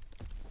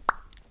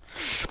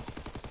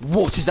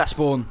 What is that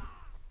spawn?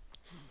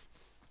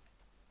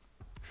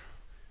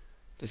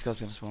 This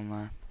guy's gonna spawn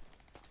there.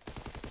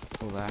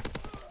 Or there.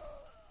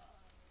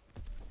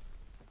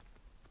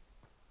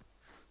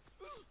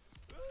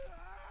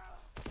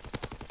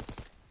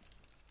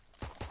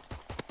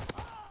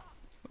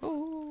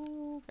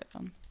 Oh, get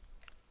done.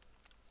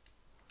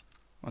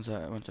 One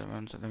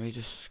sec. Let me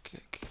just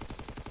kick.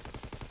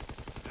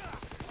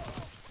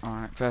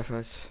 Alright, fair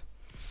first.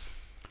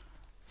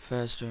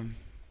 First room.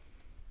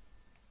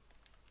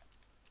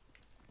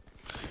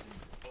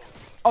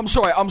 I'm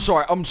sorry,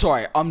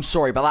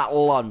 but that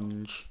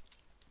lunge.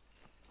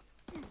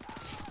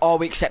 Are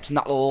we accepting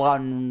that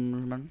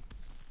lunge, man?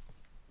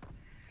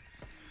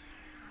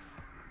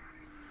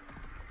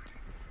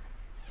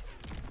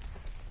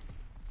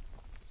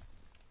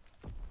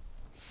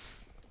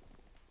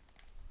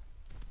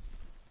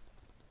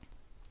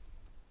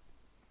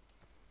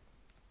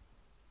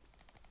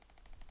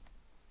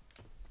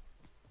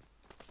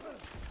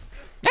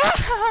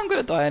 I'm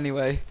gonna die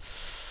anyway.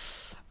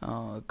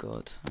 Oh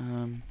god.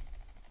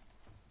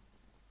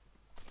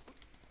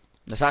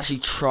 Let's actually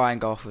try and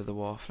go off with the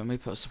waff. Let me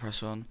put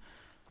suppressor on.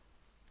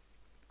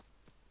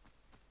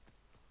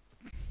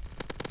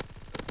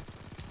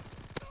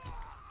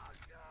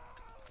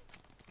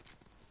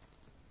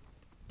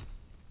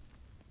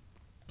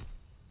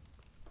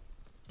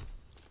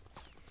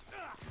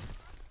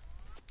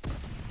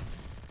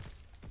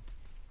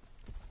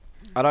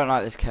 I don't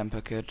like this Kemper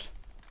kid.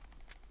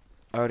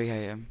 I already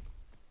hate him.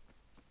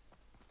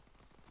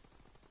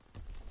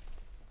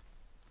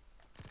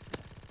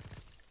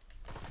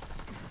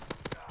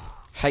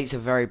 Hate's a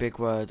very big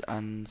word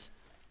and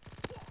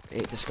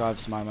it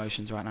describes my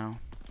emotions right now.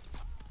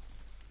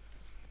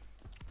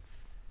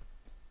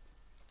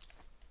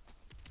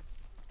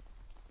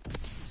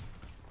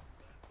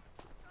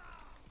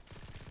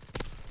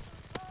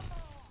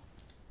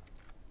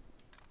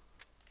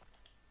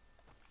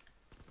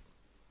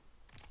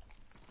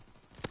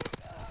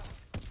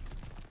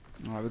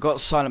 Alright, we've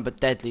got Silent but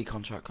Deadly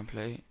contract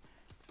complete.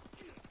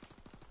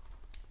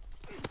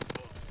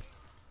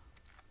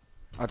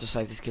 I just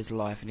saved this kid's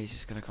life and he's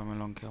just gonna come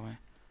along and kill me.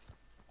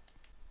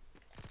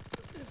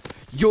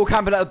 You're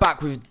camping at the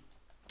back with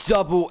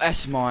double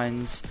S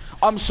mines.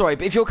 I'm sorry,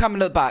 but if you're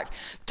camping at the back,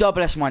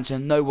 double S mines so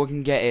no one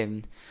can get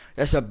in.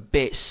 That's a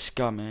bit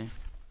scummy.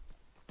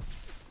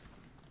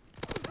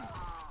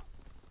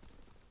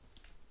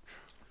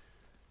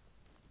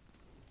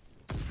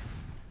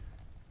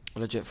 I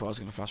legit thought I was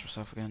gonna flash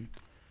myself again.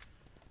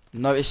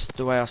 Notice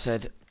the way I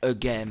said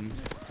again.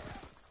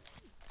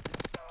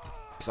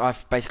 Because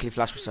I've basically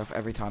flashed myself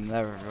every time.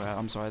 They're everywhere.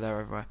 I'm sorry, they're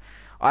everywhere.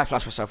 I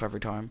flash myself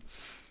every time.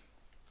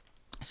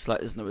 It's like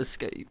there's no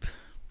escape.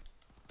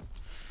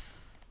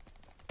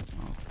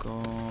 Oh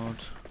god.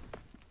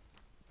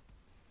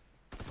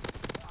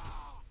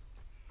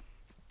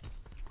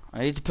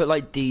 I need to put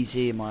like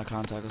DZ in my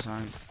clan tag or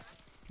something.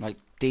 Like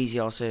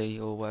DZRC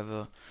or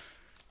whatever.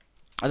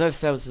 I don't know if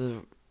there was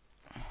the...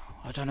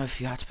 I don't know if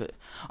you had to put...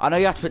 I know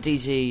you have to put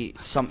DZ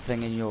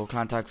something in your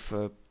clan tag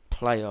for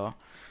player.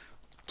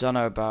 Don't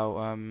know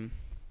about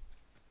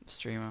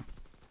streamer.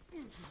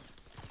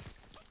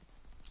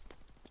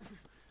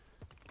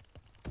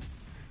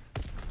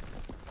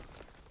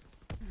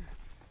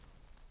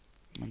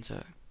 One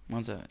sec.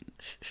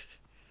 Shh.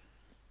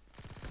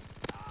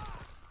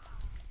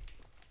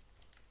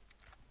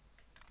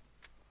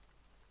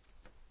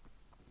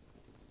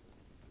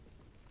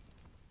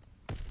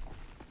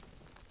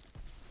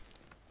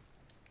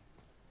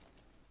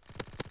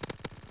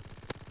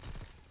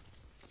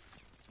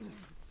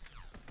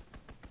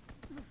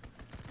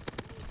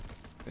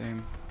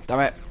 Boom. Damn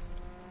it.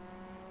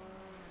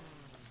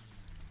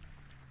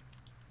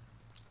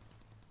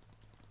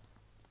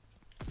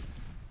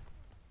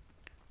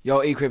 Yo,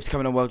 Ecrib's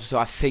coming on World Tour.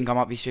 I think I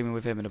might be streaming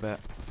with him in a bit.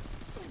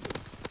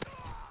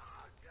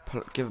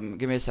 Give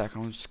me a sec.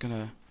 I'm just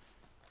gonna.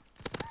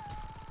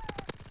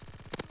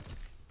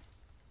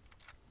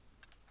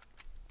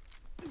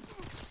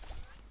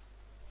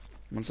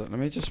 One sec. Let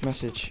me just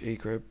message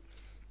Ecrib.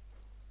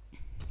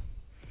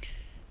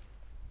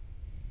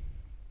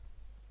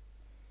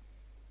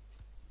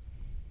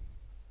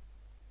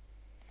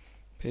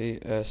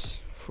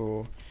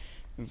 PS4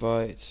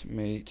 invite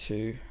me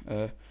to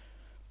a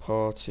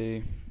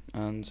party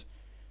and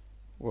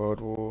World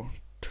War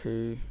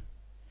II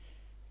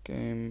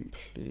game,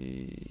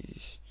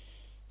 please.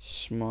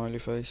 Smiley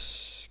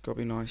face. Gotta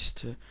be nice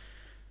to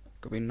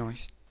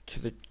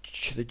the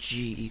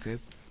G E-crib.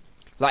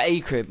 Like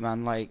E-crib,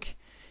 man, like,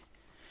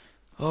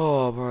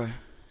 oh bro.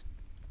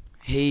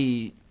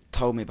 He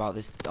told me about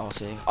this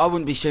RC. I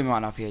wouldn't be streaming right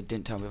now if he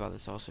didn't tell me about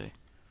this RC.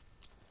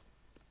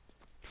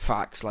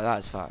 Facts, like that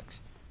is facts.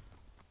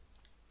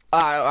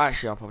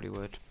 Actually I probably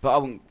would. But I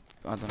wouldn't,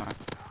 I don't know.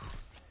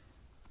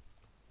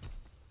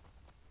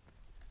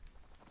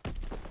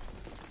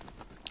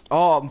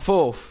 Oh, I'm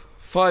fourth.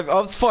 I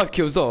was 5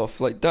 kills off.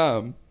 Like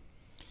damn.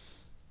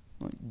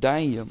 Like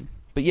damn.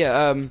 But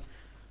yeah,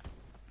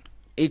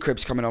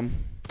 E-crib's coming on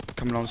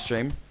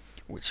stream,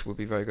 which will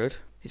be very good.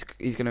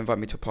 He's gonna invite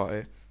me to a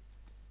party,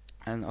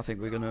 and I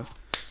think we're gonna.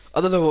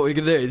 I don't know what we're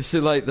gonna do. This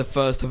is like the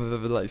first time I've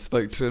ever like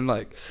spoke to him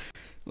like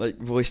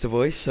voice to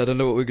voice. I don't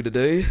know what we're gonna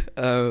do.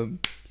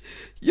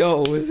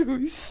 Yo, it's gonna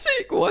be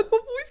sick. Why did my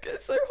voice get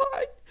so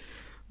high?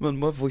 Man,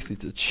 my voice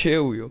needs to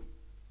chill, yo.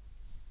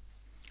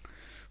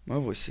 My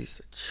voice needs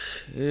to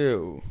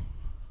chill.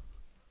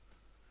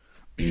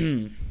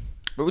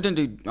 But we didn't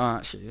do.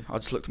 Actually, I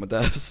just looked at my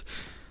devs.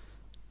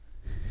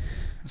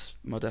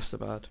 My devs are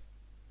bad.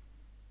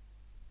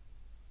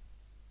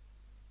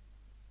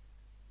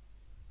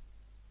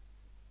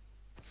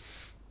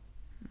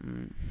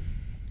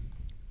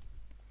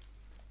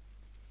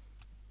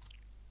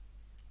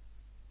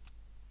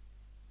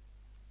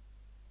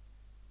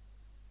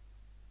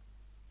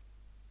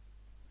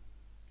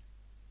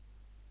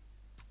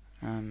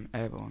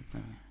 Airborne.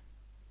 There we go.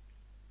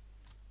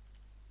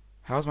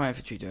 How's my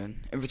infantry doing?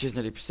 Infantry's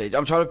nearly prestige.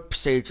 I'm trying to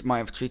prestige my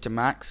infantry to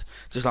max,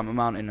 just like my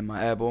mountain and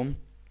my airborne.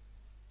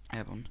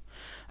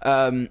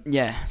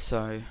 Yeah,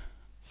 so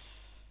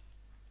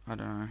I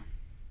don't know.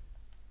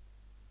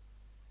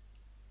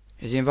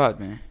 Has he invited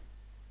me?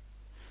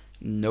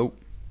 Nope.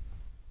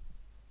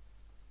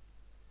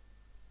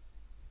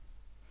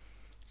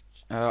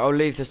 I'll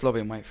leave this lobby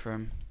and wait for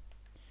him.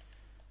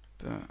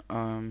 But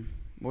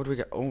what do we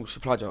get? Oh,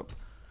 supply drop.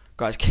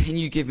 Guys, can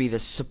you give me the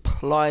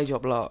supply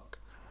drop luck?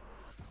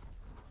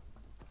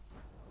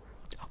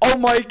 Oh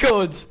my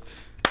god!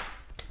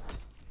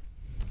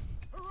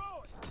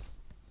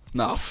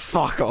 Nah,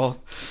 fuck off.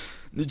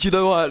 Do you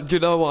know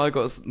why I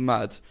got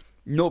mad?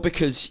 Not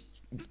because,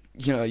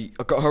 you know, I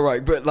got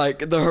heroic, but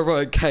like the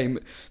heroic came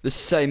the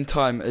same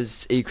time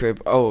as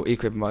E-crib. Oh,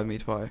 E-crib invited me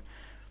to buy.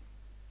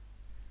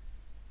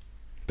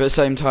 But at the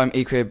same time,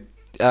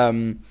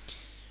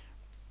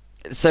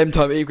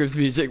 E-crib's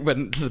music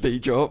went to the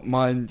beat drop.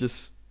 Mine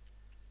just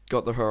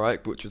got the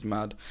heroic, which was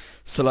mad.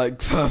 So like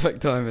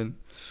perfect timing.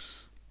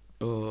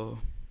 Oh.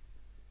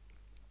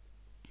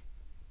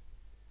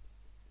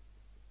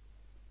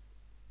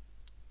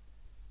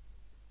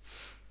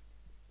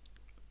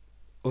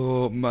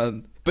 Oh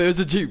man, but it was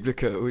a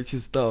duplicate, which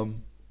is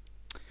dumb.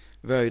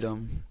 Very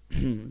dumb.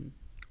 I'm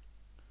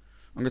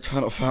gonna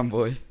try not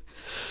fanboy.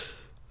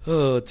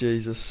 Oh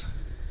Jesus.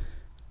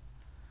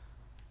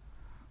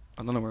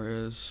 I don't know where he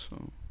is.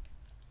 So.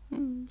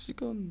 Where's he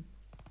gone?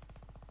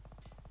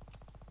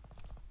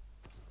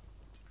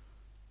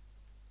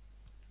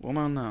 What am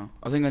I on now?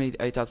 I think I need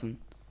 8,000.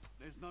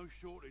 There's no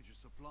shortage of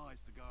supplies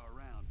to go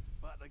around,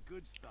 but the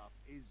good stuff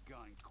is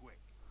going quick.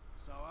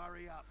 So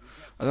hurry up and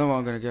get. I don't know what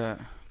I'm gonna get.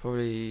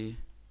 Probably.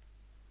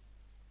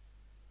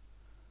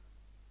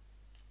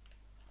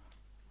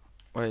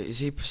 Wait, is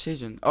he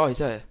precision? Oh, he's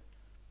there.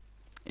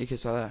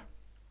 E-crib's right there.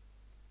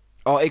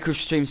 Oh, E-crib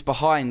streams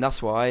behind.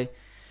 That's why.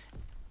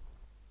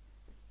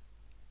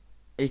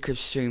 E-crib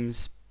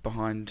streams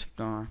behind.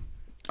 No,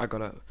 I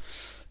got it.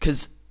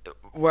 Because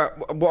what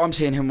I'm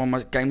seeing him on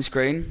my game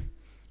screen,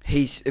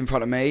 he's in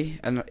front of me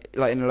and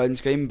like in a loading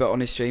screen, but on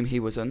his stream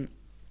he wasn't.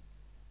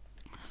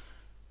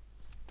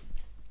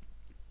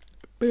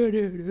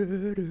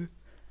 Am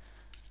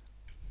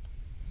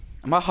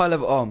I high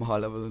level? Oh, I'm high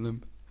level than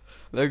him.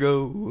 Let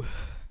go.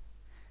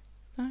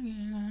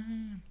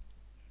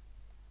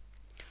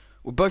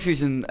 We're both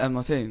using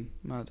my team.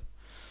 Mad.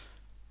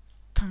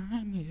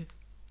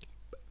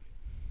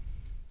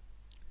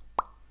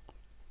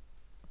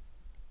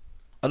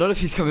 I don't know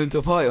if he's coming into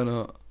a fight or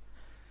not.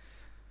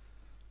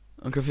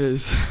 I'm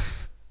confused.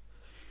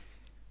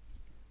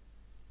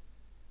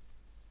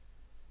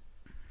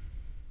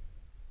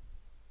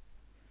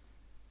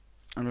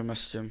 I'm gonna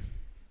message him.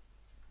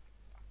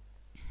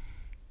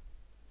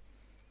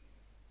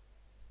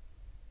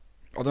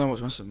 I don't know what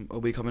to message him. Are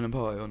we coming in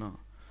party or not?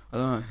 I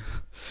don't know.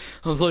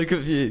 I'm so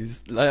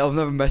confused. Like I've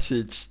never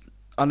messaged.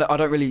 I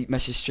don't really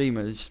message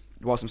streamers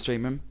whilst I'm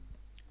streaming.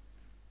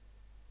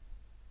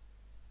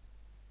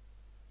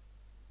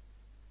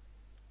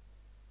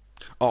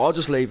 Oh, I'll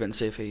just leave it and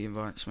see if he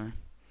invites me.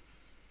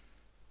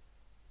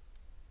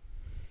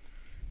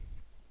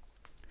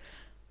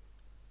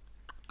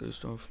 Good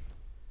stuff.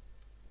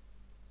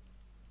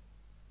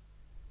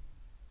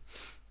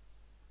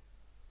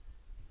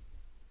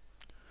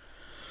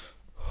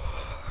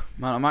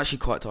 Man, I'm actually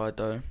quite tired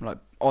though. Like,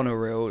 on a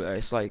reel.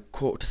 It's like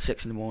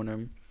 5:45 in the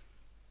morning.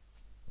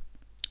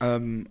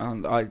 And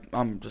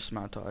I'm just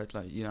mad tired.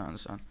 Like, you don't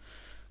understand.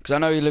 Because I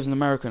know he lives in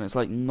America and it's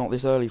like not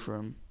this early for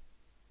him.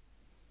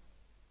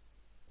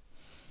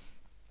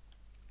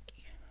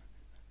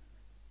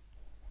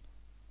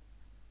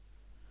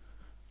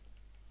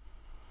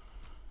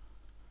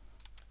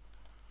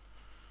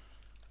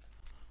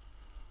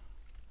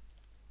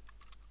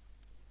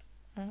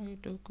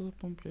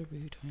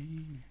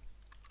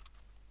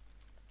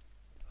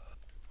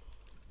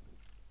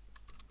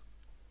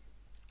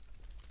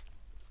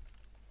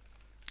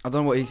 I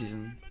don't know what he's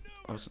in.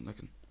 I wasn't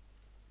looking.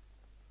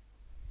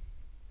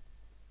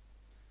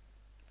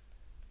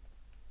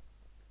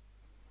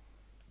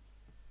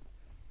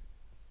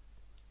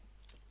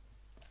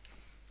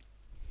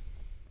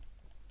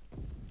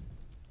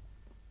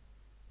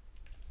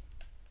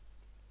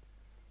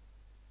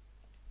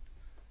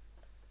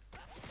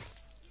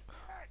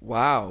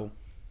 Wow.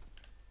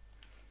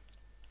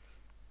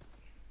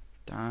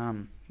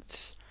 Damn.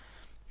 It's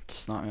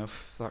sniped me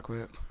off that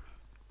quick.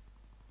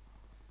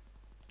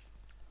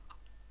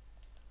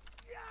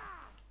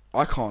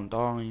 I can't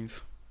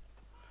dive.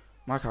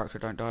 My character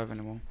don't dive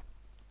anymore.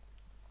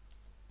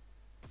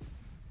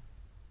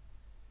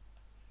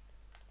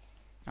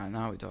 And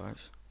now he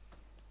dives.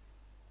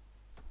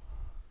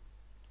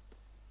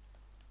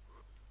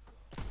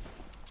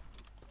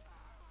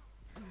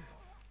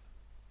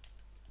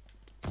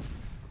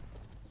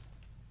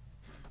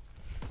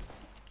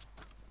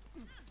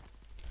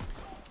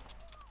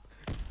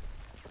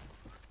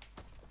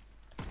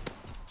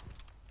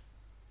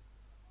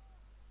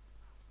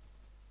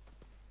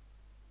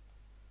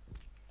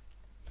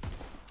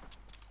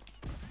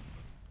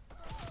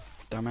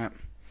 Damn it.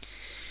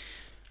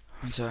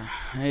 So,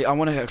 hey, I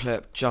want to hit a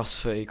clip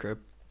just for Ecrib.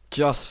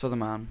 Just for the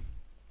man.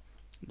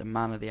 The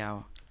man of the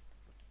hour.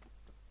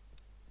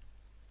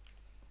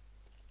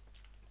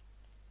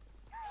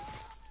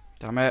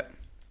 Damn it.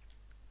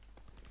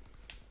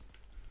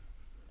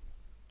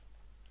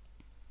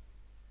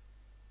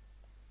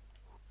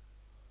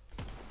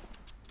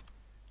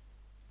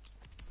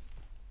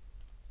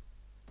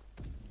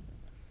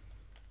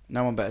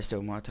 No one better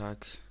steal my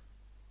tags.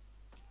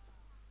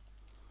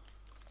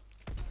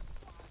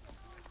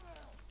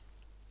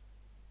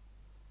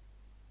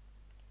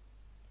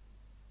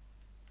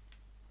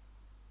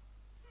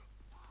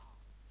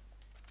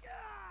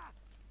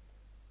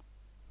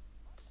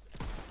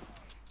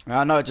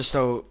 I know I just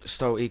stole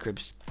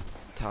Ecrib's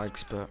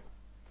tags, but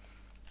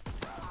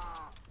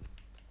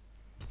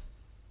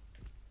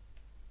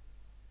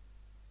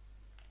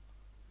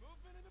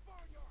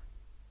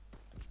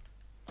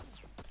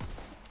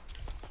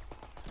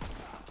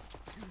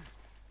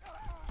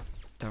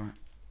damn it.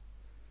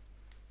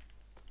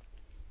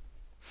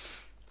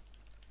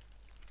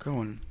 Go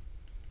on.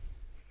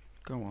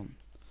 Go on.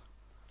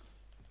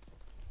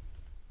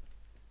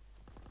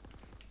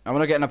 I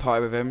want to get in a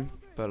party with him,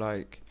 but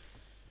like,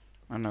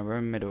 I don't know, we're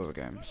in the middle of a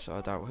game, so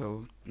I doubt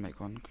he'll make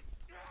one.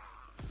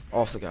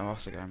 Off the game,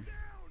 off the game.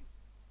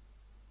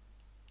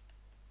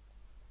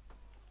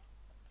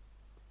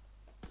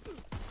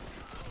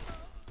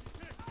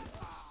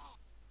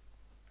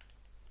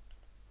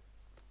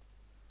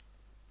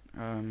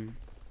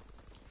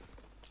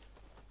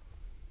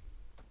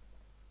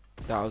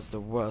 That was the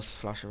worst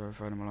flash I've ever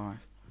thrown in my life.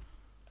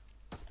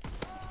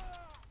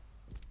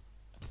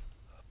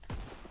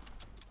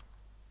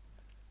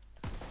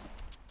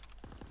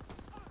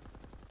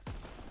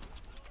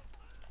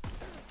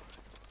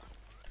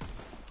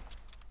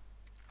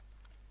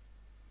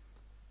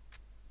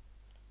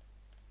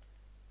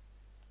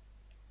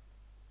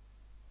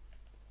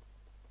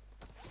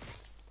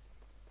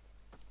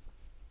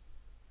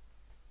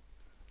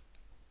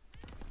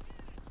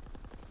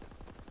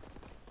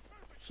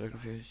 So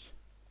confused.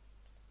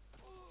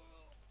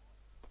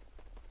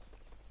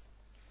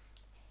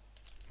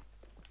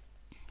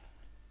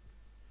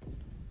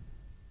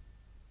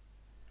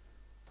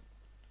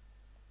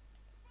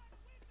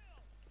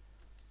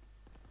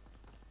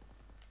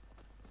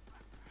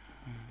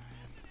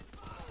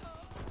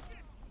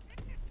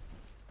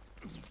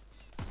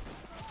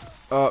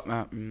 Oh,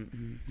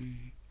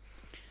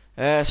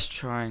 let's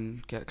try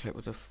and get a clip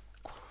with the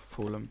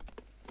Fallen.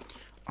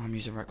 I'm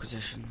using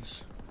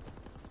requisitions.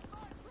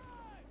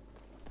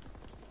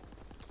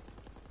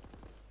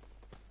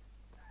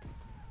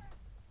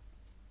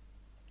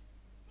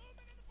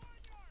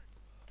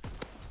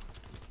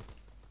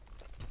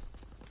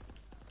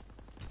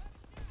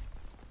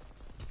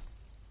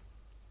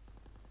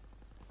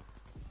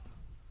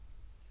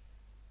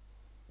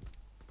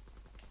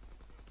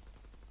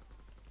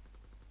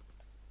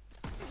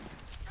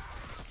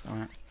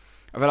 Alright.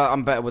 I feel like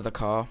I'm better with the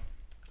car.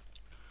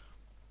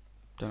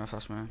 Don't know if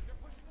that's me.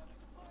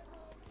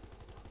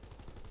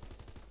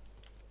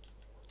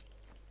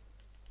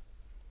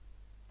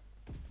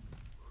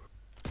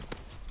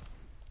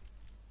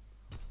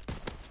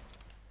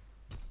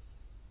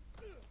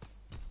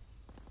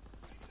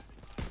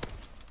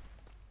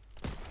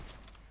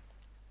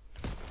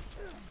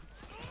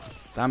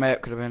 Damn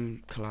it, could have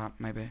been collab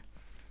maybe.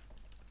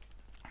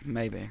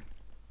 Maybe.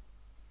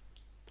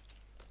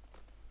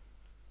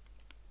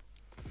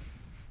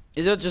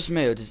 Is it just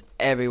me, or does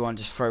everyone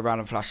just throw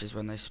random flashes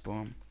when they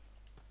spawn?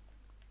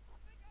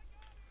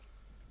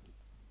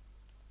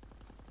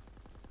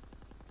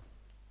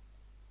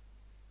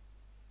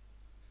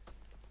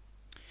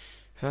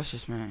 That's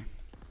just me.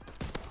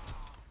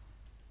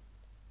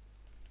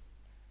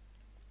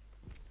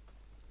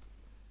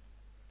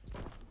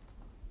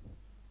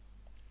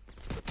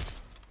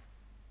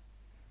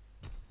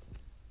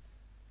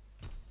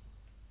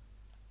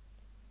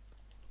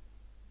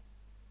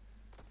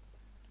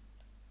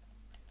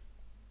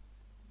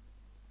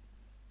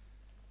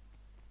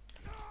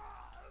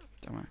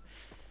 Damn it.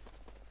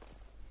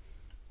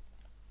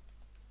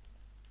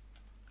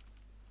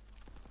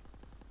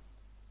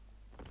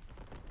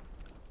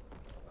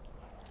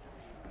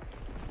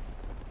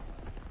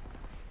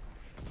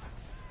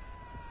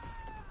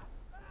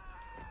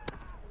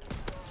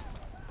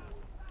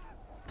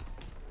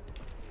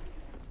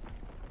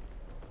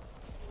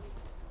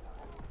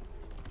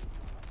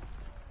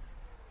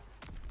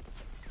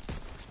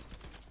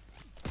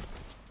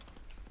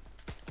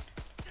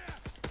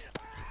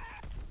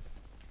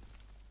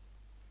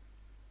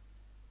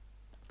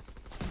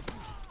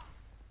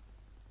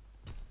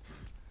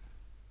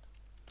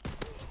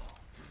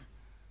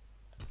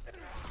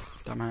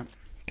 Damn it.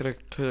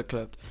 Could have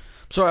clipped.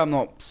 Sorry, I'm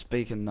not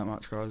speaking that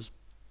much, guys.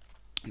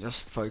 I'm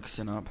just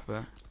focusing up a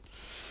bit.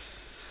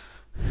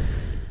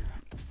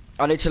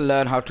 I need to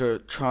learn how to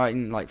try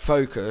and like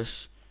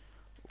focus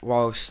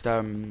whilst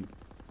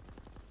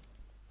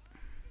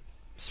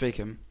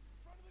speaking.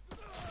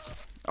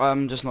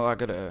 I'm just not that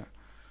good at it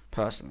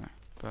personally,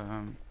 but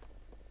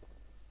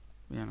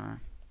you know,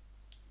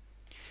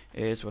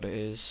 it is what it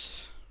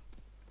is.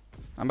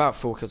 I'm about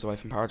 4 kills away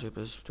from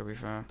paratroopers, to be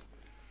fair.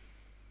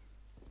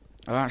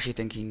 I don't actually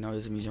think he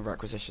knows I'm using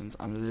requisitions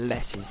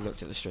unless he's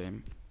looked at the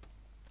stream.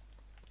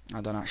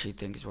 I don't actually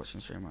think he's watching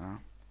the stream right now.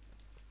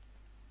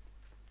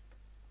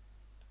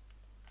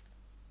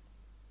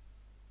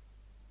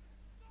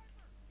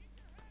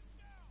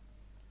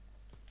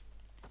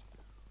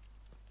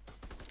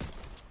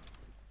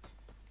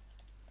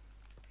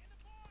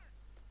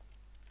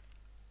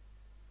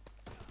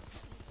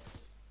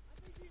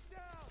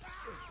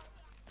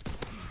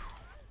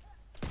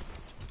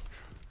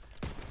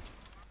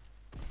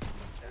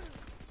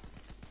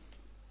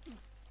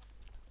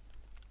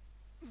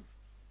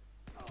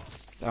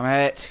 Damn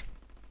it!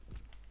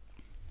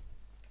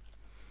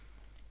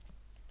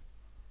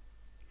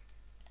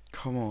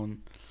 Come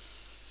on.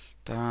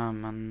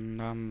 Damn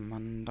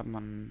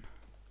man.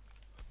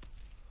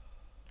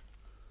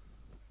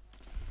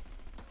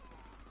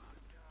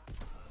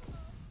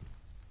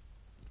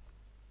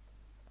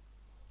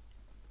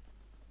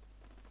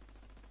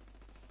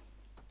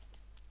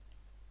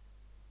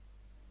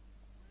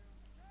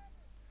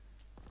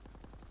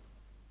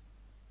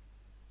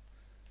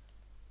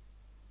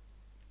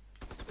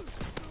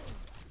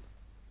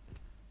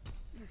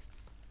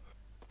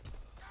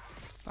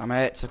 Damn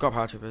it, I've got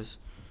paratroopers.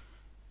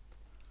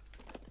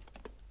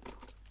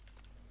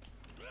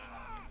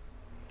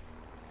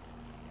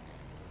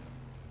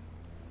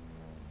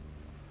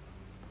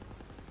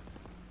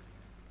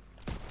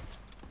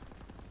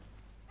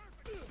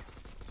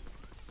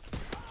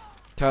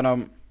 Turn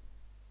on.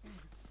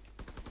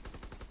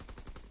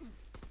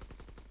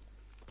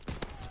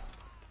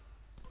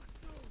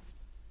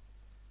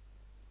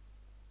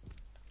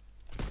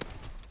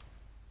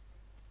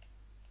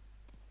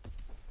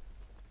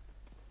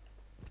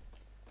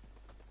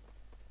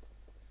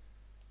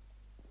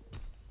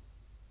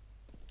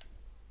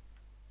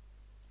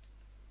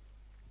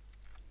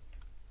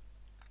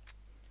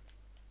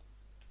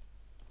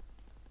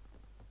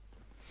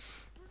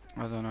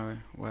 I don't know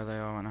where they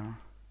are right now.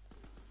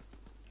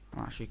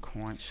 I'm actually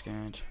quite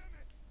scared.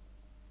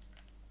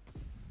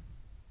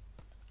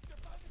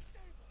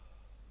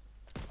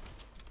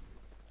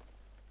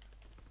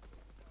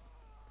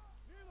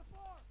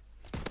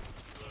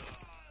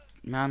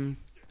 Man.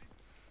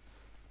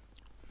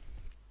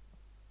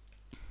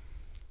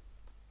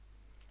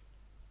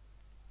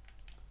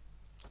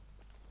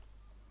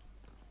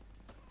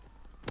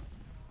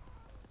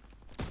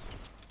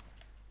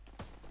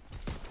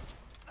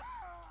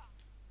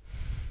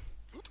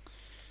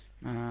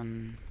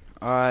 Man,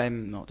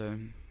 I'm not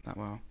doing that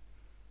well.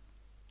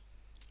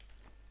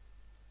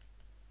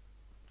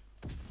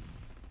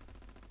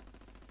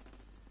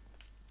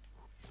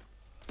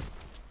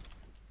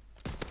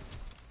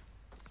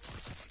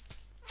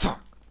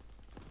 Fuck.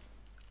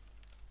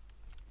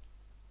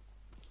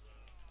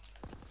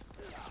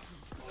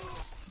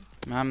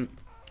 Man.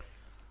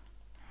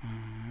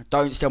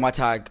 Don't steal my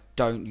tag.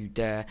 Don't you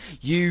dare.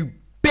 You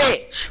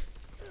bitch!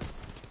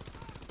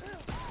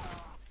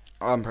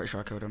 I'm pretty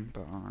sure I killed him,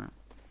 but alright.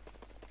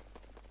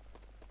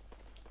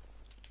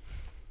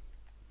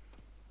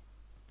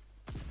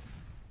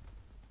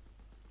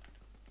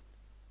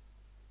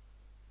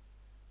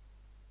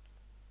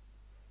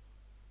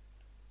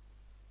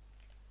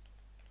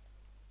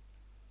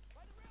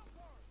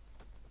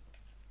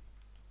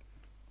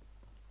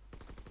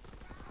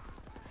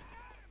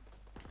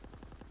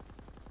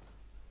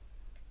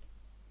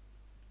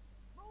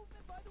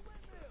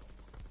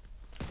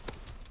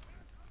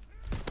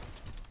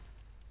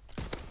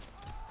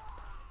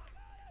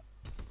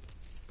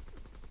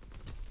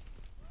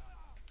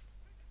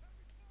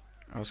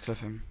 was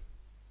clipping.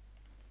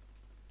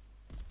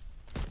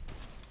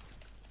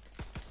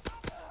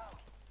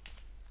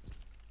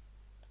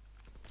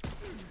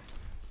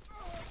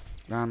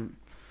 Man.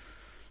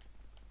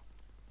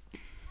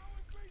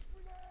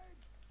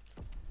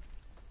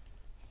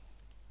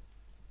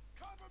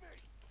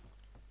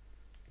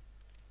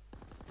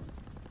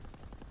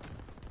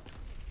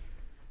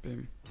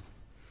 Boom.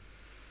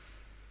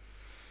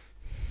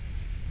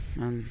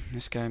 Man,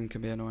 this game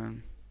can be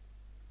annoying.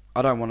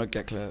 I don't want to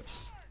get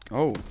clips.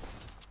 Oh.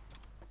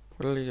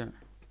 What did he get?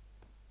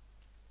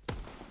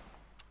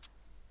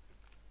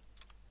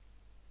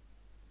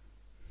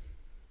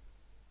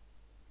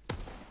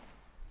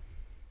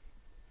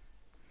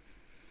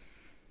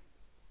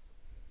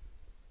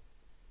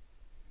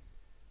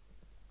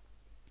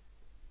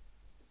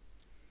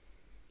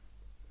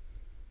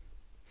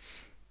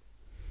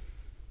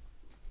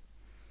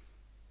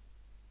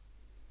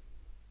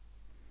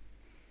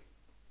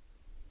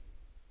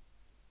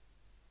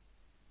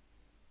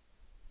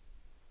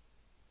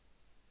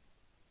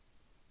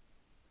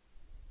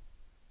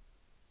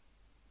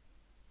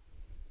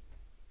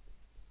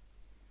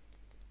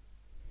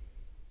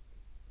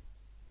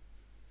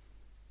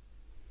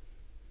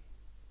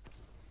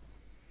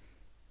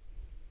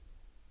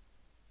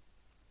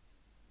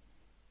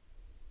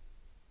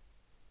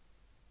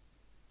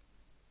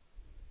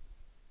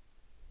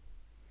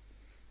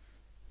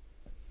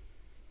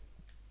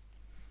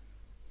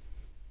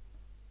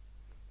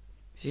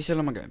 Is he still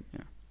on my game?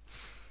 Yeah.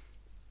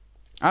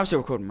 I'm still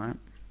recording, right?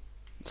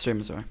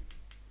 Streaming, sorry.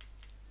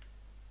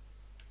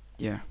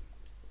 Yeah.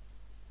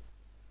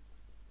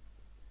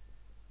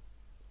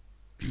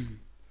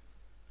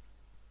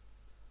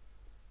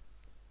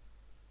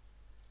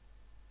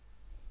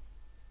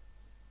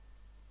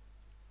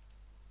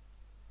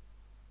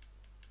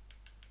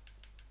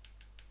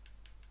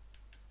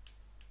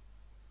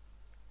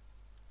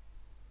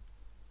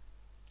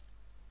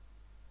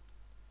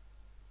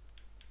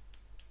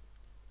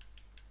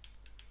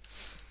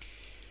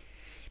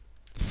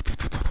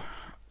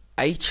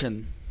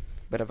 Aachen.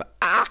 Bit of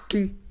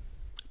Aachen.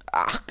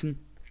 Aachen.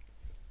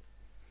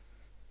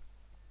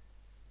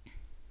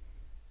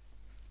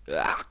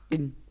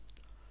 Aachen.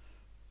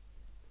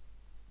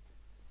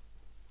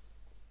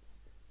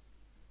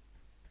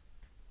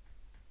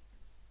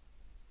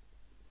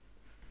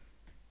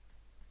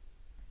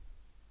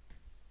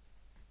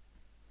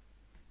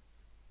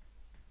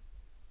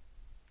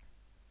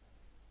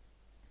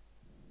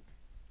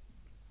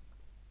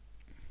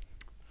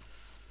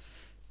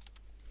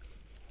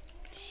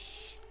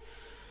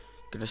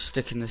 Gonna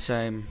stick in the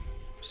same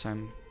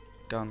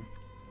gun.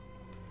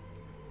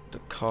 The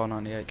Car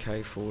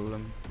 98K for all of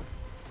them.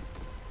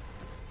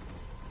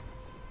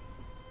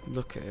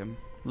 Look at him.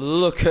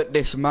 Look at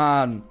this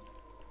man.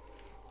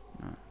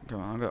 Right, go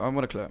on, I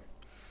want to clip.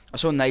 I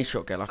saw Nate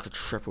get like a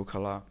triple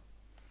colour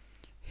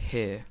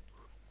here.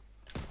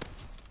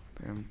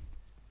 Boom.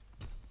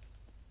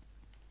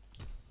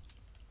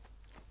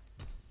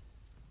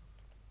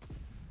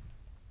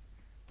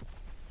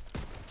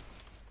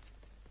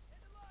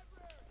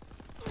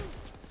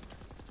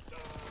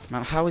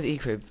 Man, how is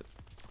Equib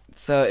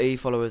 30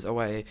 followers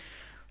away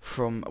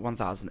from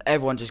 1,000?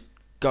 Everyone just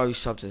go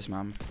sub to this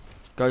man.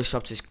 Go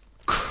sub to this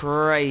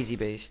crazy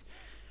beast.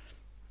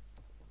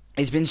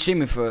 He's been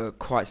streaming for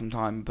quite some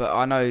time, but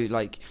I know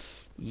like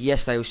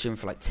yesterday he was streaming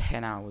for like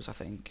 10 hours, I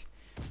think.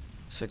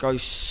 So go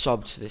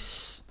sub to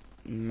this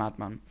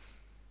madman.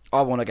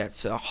 I want to get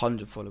to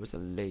 100 followers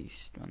at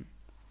least, man.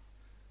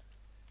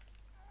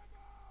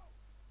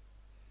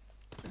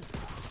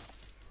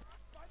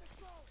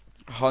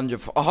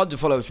 100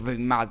 followers would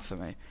be mad for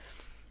me.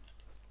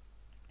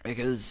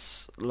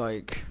 Because,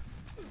 like,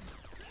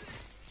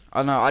 I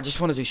don't know, I just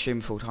want to do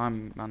stream full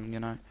time, man, you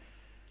know.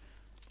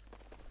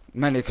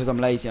 Mainly because I'm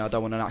lazy and I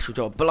don't want an actual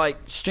job. But, like,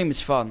 stream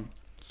is fun.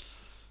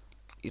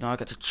 You know, I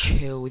get to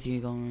chill with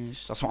you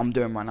guys. That's what I'm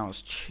doing right now,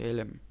 is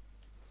chilling.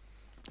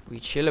 We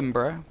chilling,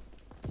 bro.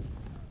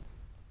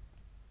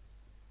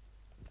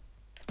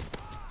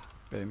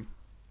 Boom.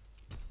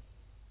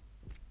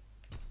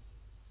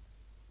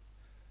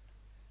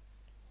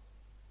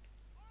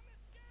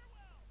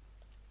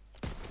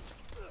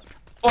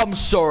 Oh, I'm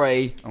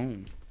sorry. Oh.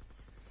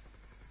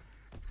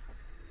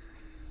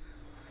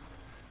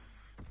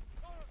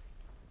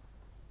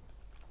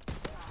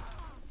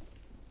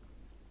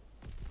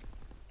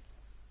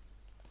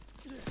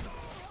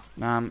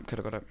 Man,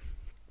 coulda got it.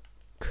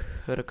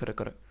 Coulda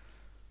got it.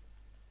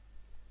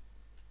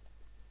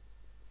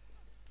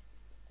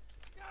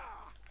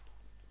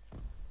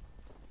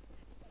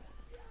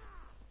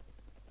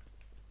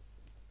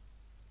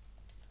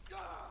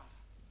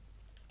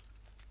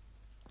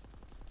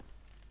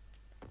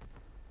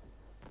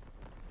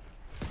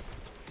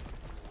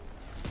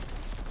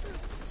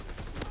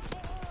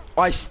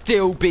 I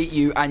still beat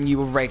you and you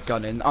were red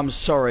gunning. I'm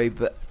sorry,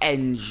 but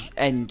end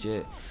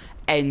it.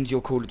 End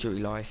your Call of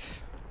Duty life.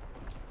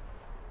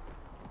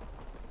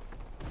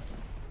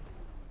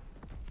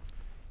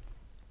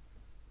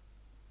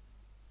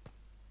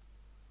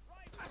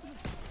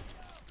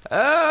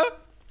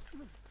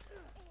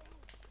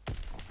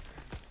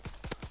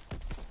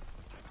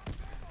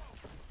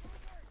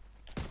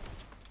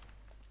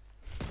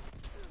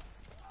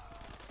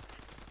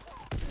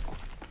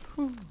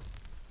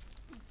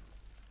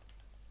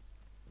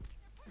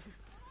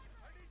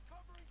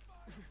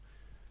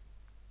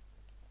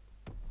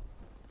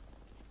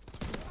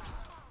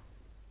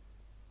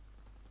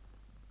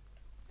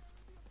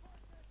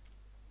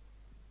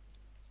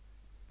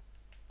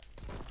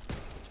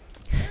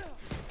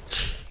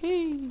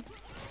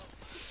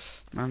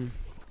 man.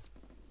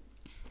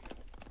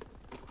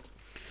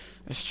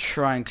 Let's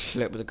try and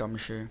clip with the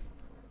gumshoe.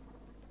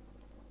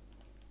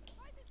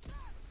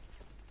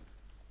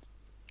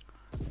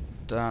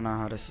 Don't know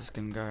how this is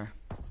gonna go.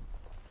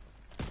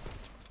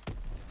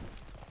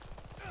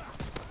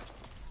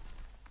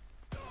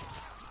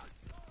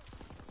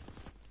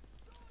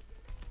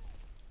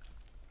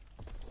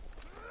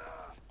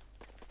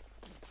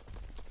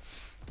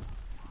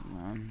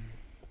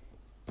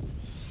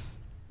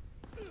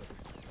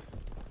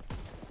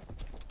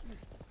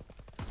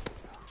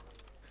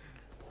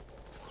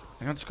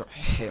 I think I just got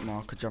hit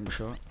mark a jump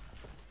shot.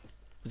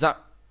 Was that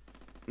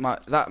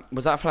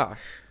was that flash?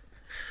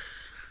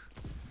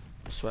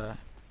 I swear.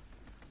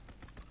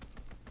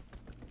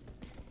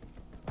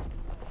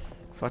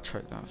 If I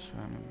trick that, I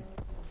swear, man.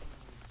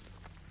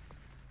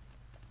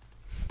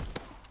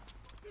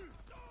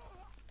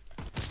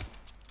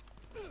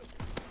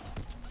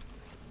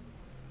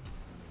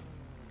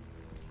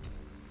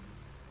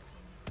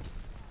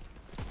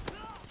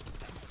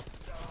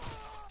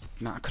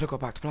 Man, I could have got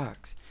back to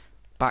blacks.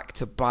 Back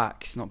to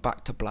backs, not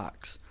back to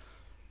blacks.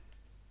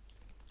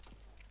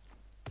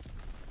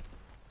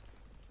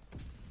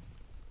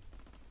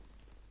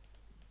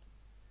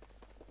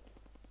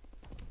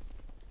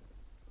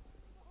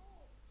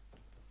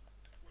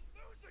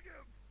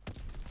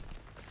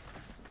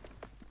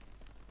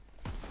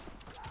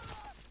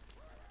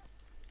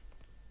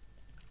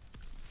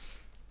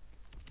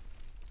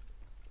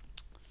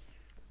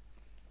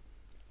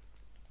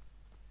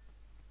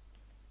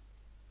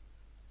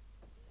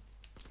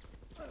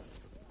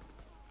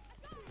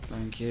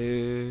 Thank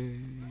you.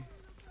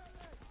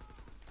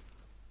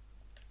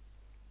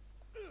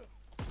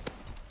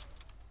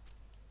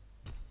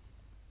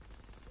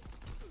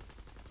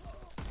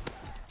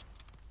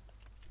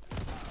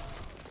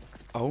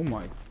 Oh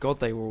my god,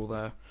 they were all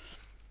there.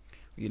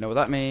 You know what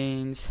that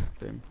means.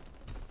 Boom.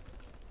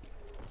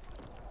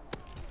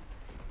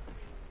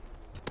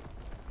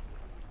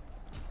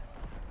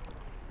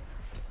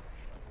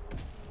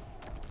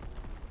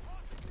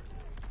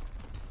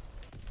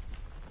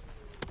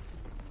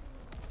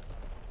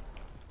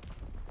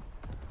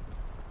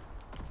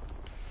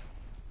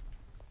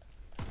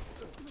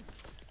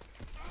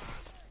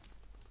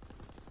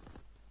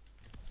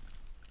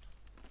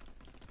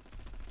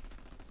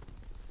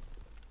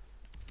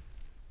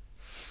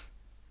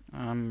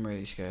 I'm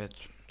really scared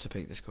to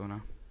peek this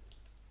corner.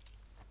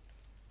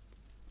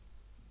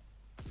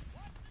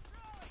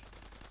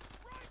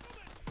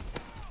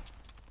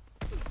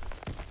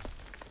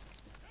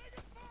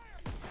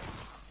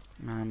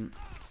 Man,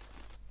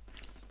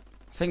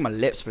 I think my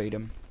lips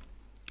bleeding.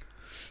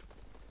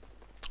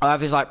 I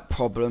have this like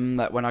problem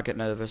that when I get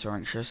nervous or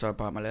anxious, I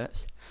bite my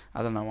lips.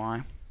 I don't know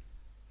why.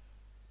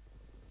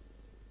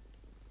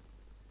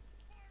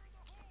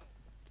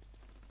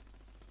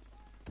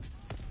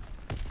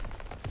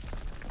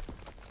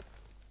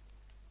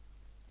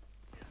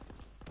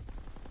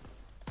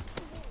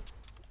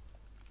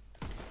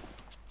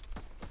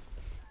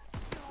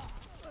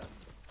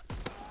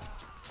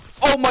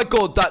 Oh my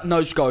god, that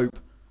no scope.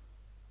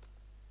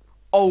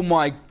 Oh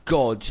my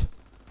god.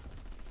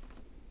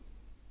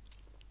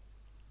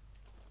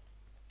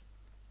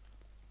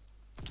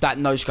 That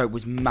no scope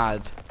was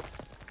mad.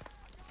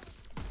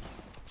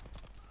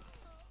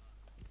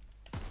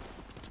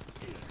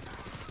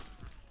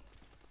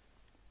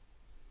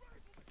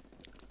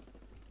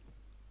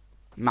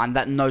 Man,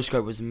 that no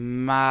scope was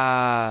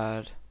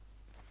mad.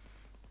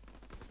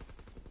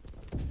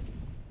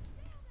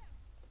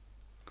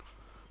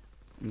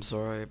 I'm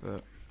sorry,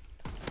 but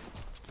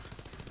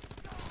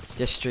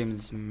this stream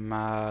is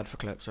mad for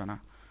clips right now.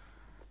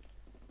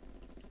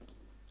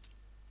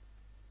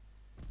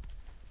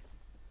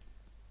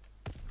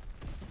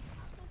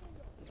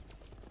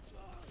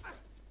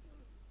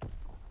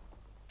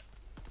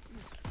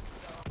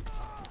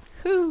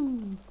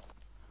 Whew.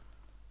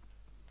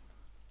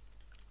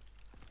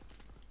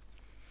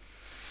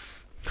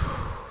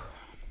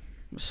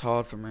 It's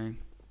hard for me.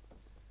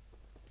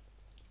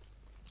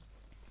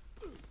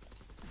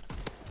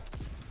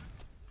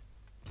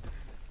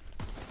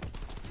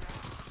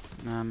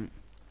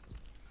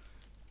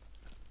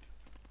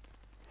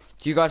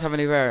 Do you guys have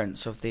any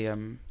variants of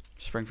the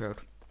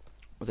Springfield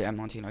or the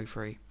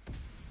M1903?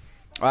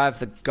 I have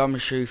the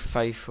Gumshoe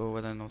Faithful,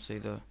 and then obviously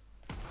the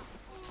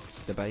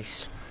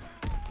base.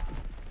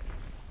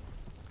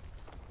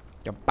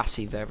 The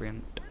Bassy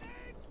variant.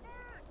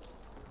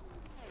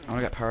 I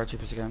want to get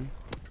paratroopers again.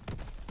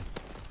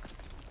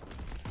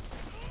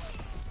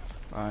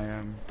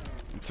 I'm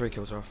 3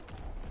 kills off.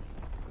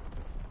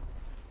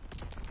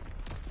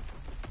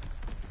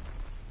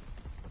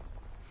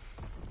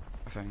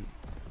 I think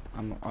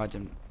I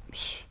didn't.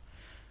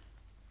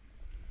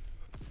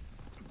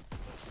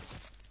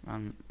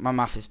 My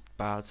math is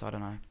bad, so I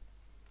don't know.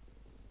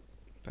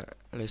 But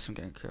at least I'm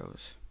getting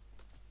kills.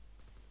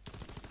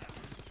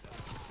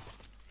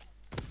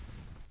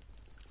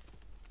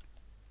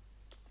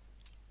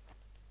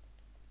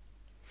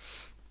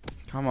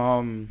 Come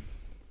on.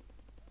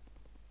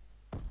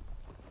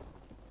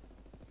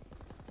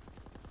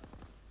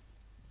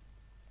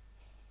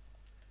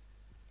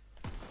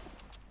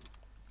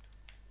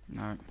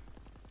 Alright.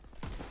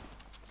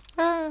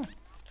 Ah.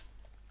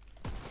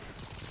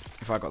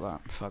 If I got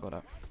that. If I got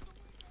that.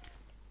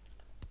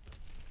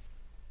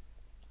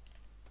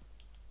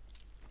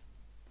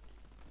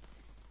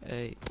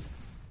 Hey.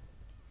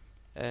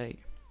 Hey.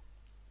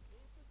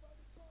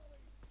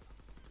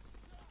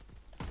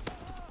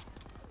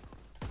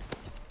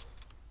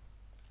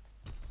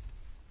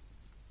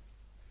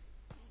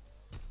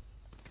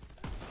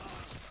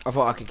 I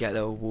thought I could get a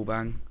little wall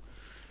bang.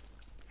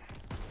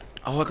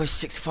 Oh, I go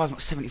 65,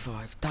 not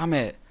 75. Damn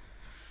it.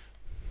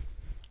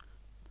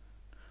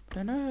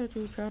 Don't know how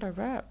to try to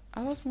rap.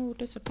 I was more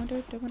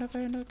disappointed than when I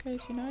found no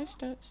case United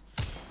States.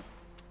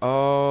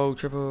 Oh,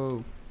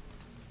 triple.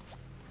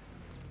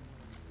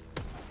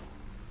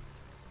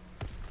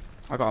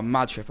 I got a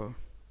mad triple.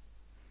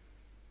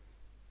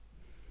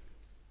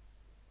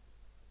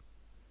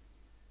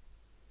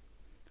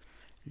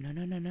 No,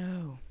 no, no,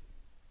 no.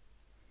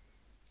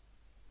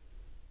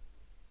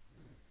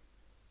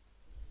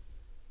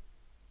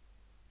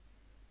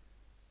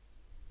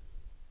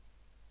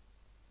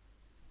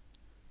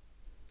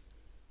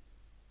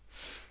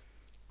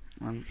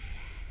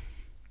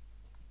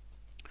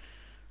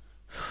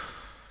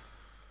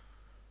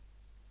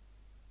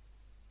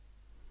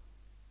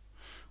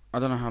 I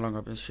don't know how long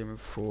I've been streaming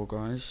for,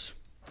 guys.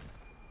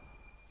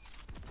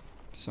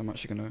 So I'm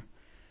actually gonna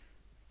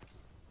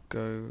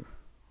go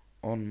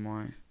on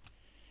my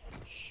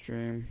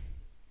stream.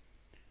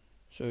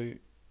 So,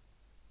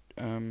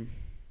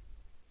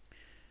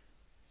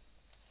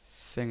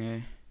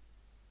 thingy.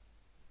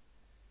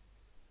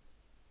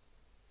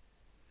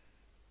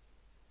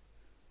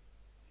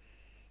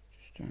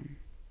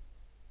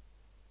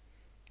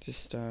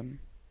 Just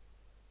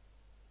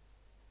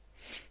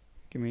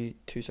give me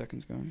 2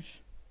 seconds, guys.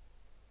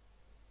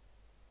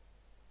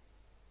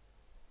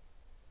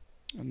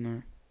 I don't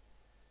know.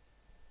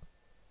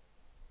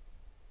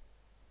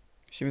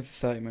 Streaming for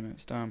 30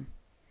 minutes, damn.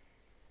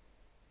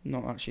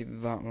 Not actually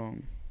that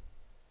long.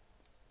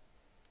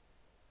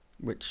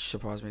 Which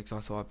surprised me because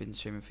I thought I'd been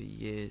streaming for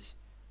years.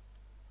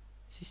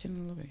 Is he still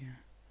in the lobby? Yeah.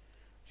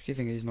 Just keep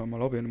thinking he's not in my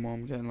lobby anymore.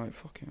 I'm getting like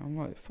fucking. I'm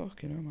like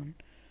fucking hell, man.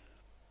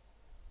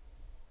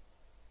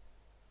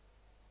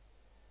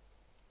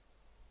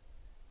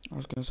 I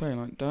was gonna say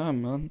like,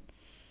 damn, man.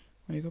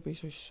 Why you gotta be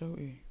so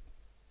salty?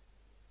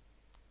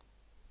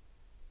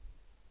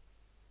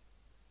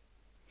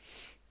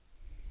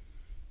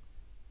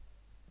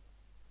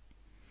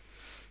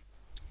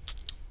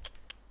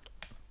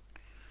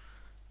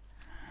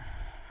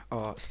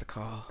 Oh, it's the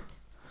car.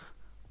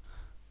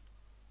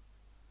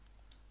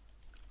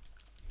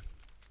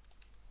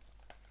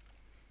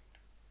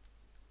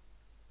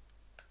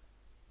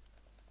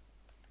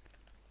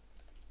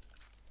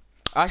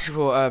 I actually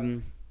thought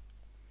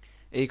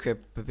Ecrib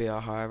would be a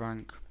higher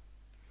rank.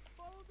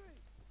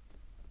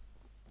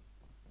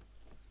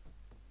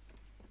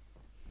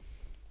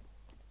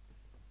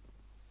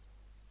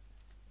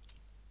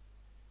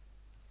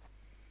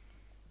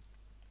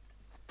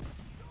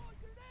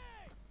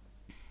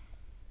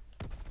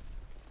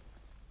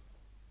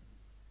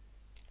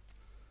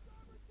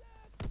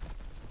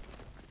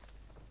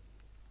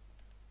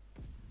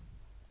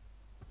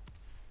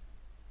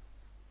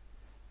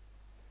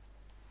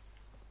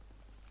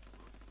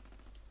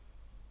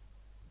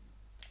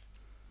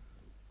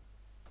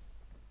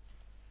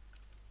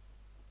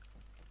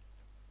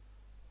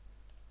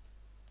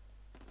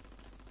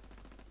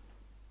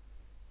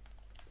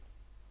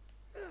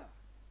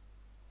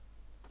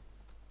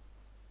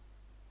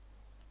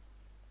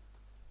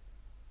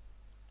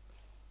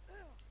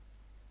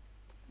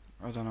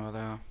 I don't know where they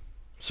are.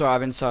 Sorry,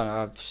 I've been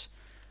silent.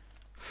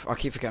 I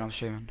keep forgetting I'm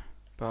streaming,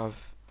 but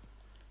I've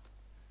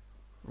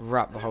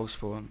wrapped the whole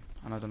spawn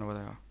and I don't know where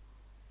they are.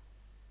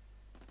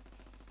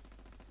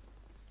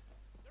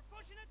 They're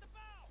pushing at the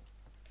bow.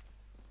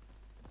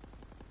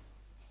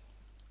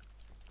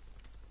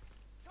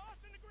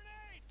 Tossing the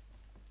grenade.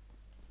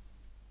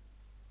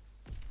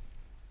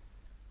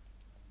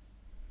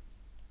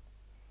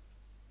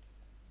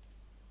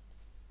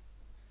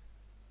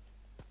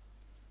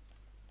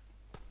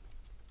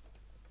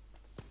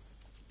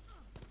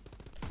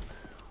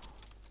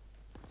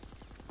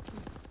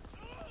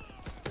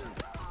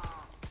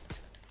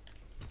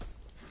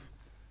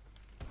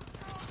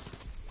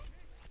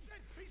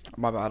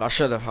 My bad. I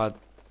should have had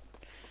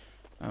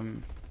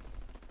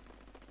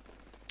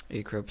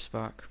Ecrib's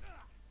back.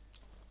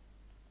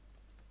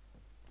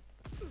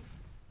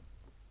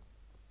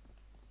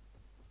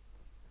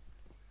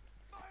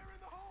 Fire in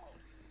the hole.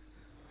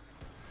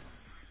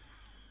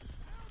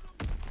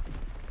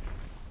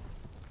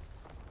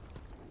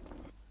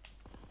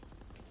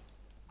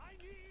 I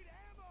need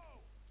ammo.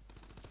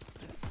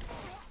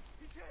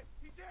 He's hit.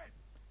 He's hit.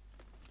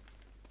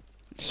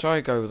 Try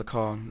to go with the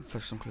car and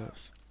fix some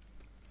clips.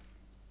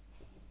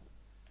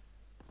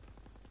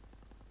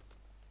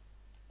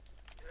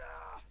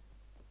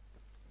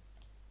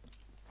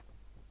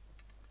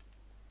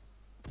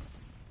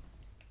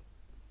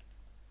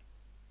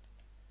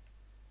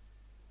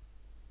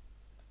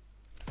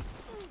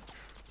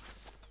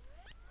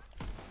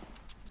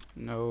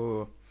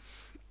 No.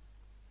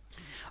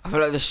 I feel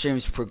like the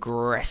stream's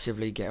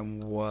progressively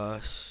getting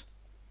worse.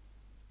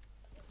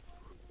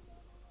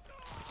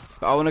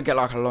 But I want to get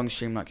like a long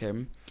stream like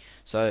him.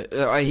 So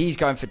he's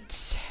going for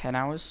 10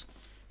 hours,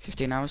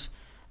 15 hours.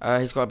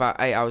 He's got about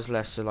 8 hours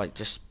left, so like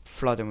just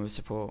flood him with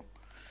support.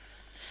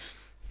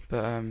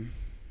 But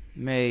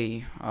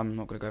me, I'm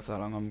not gonna go for that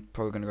long. I'm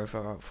probably gonna go for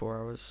about 4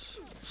 hours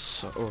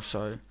or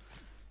so.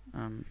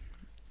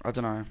 I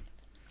don't know. I'll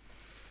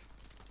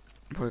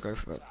probably go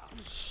for about.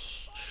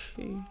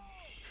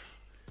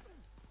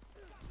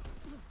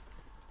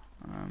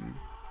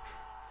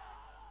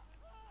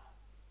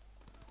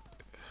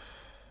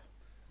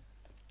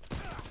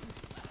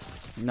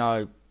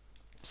 No,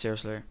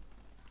 seriously.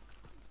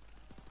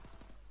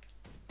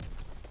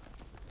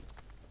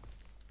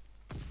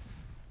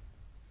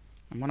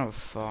 I'm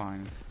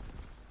 105.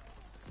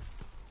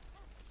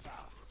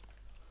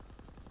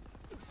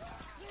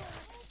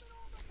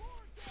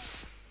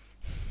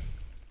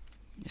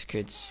 This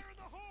kid's.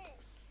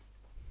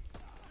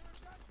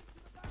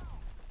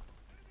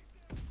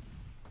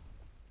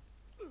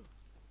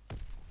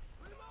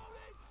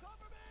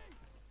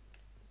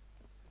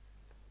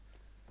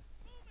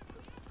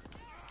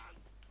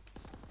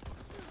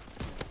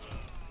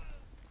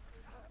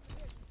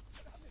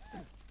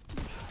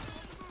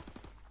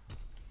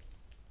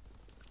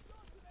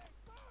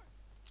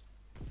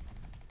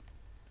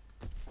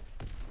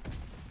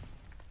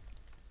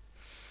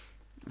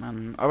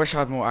 Man, I wish I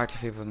had more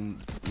active people than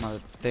my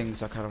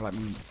things. I kind of like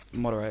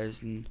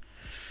moderators and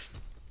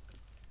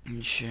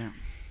shit.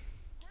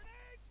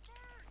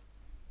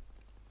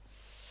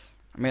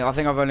 I mean, I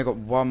think I've only got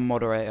one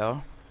moderator.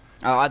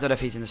 I don't know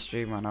if he's in the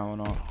stream right now or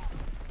not.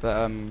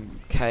 But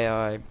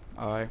KI,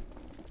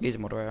 he's a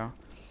moderator.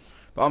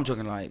 But I'm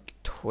talking like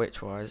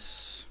Twitch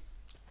wise.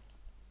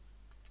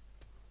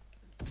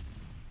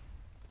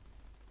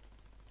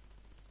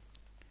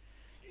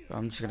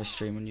 I'm just gonna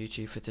stream on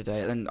YouTube for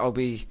today, and I'll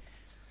be.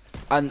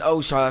 And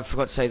also, I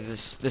forgot to say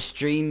this: the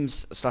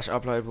streams /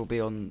 upload will be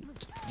on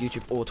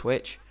YouTube or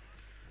Twitch.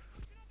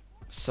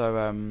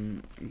 So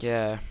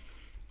yeah,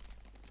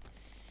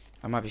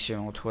 I might be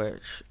streaming on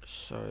Twitch.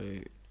 So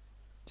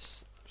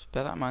just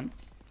bear that in mind.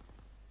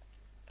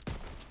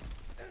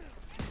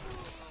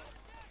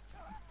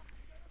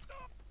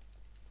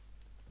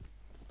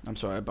 I'm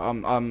sorry, but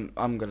I'm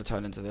gonna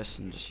turn into this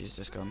and just use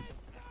this gun.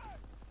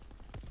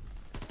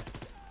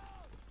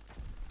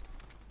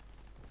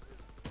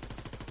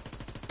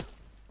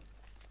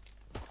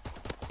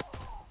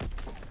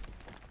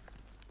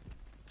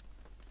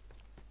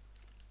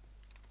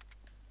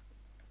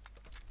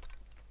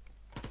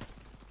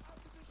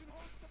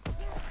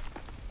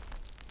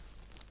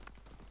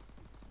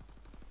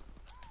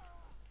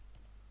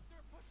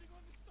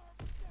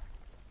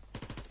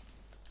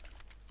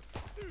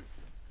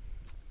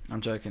 I'm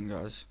joking,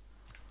 guys.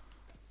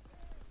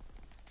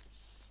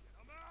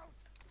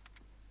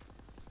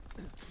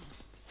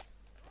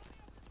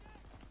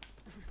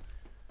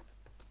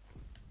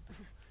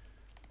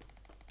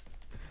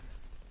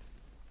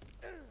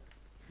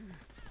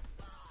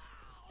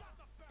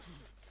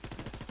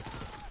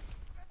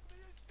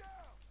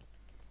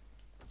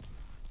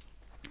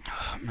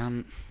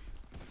 Man,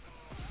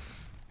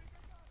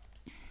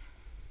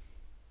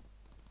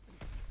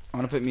 I'm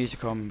gonna put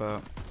music on,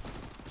 but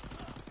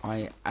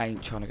I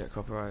ain't trying to get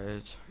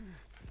copyrighted.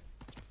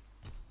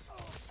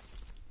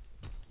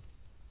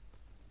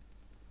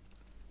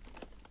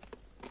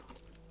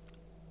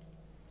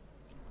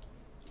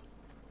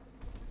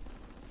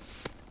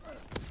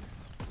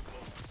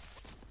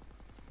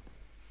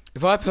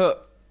 If I put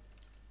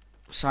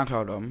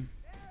SoundCloud on,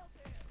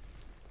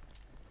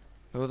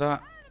 will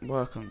that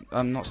work on?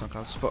 Not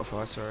SoundCloud,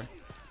 Spotify. Sorry.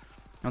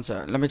 One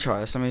sec. Let me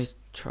try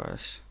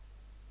this.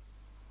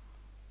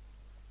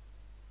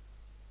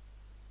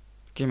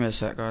 Give me a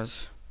sec,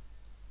 guys.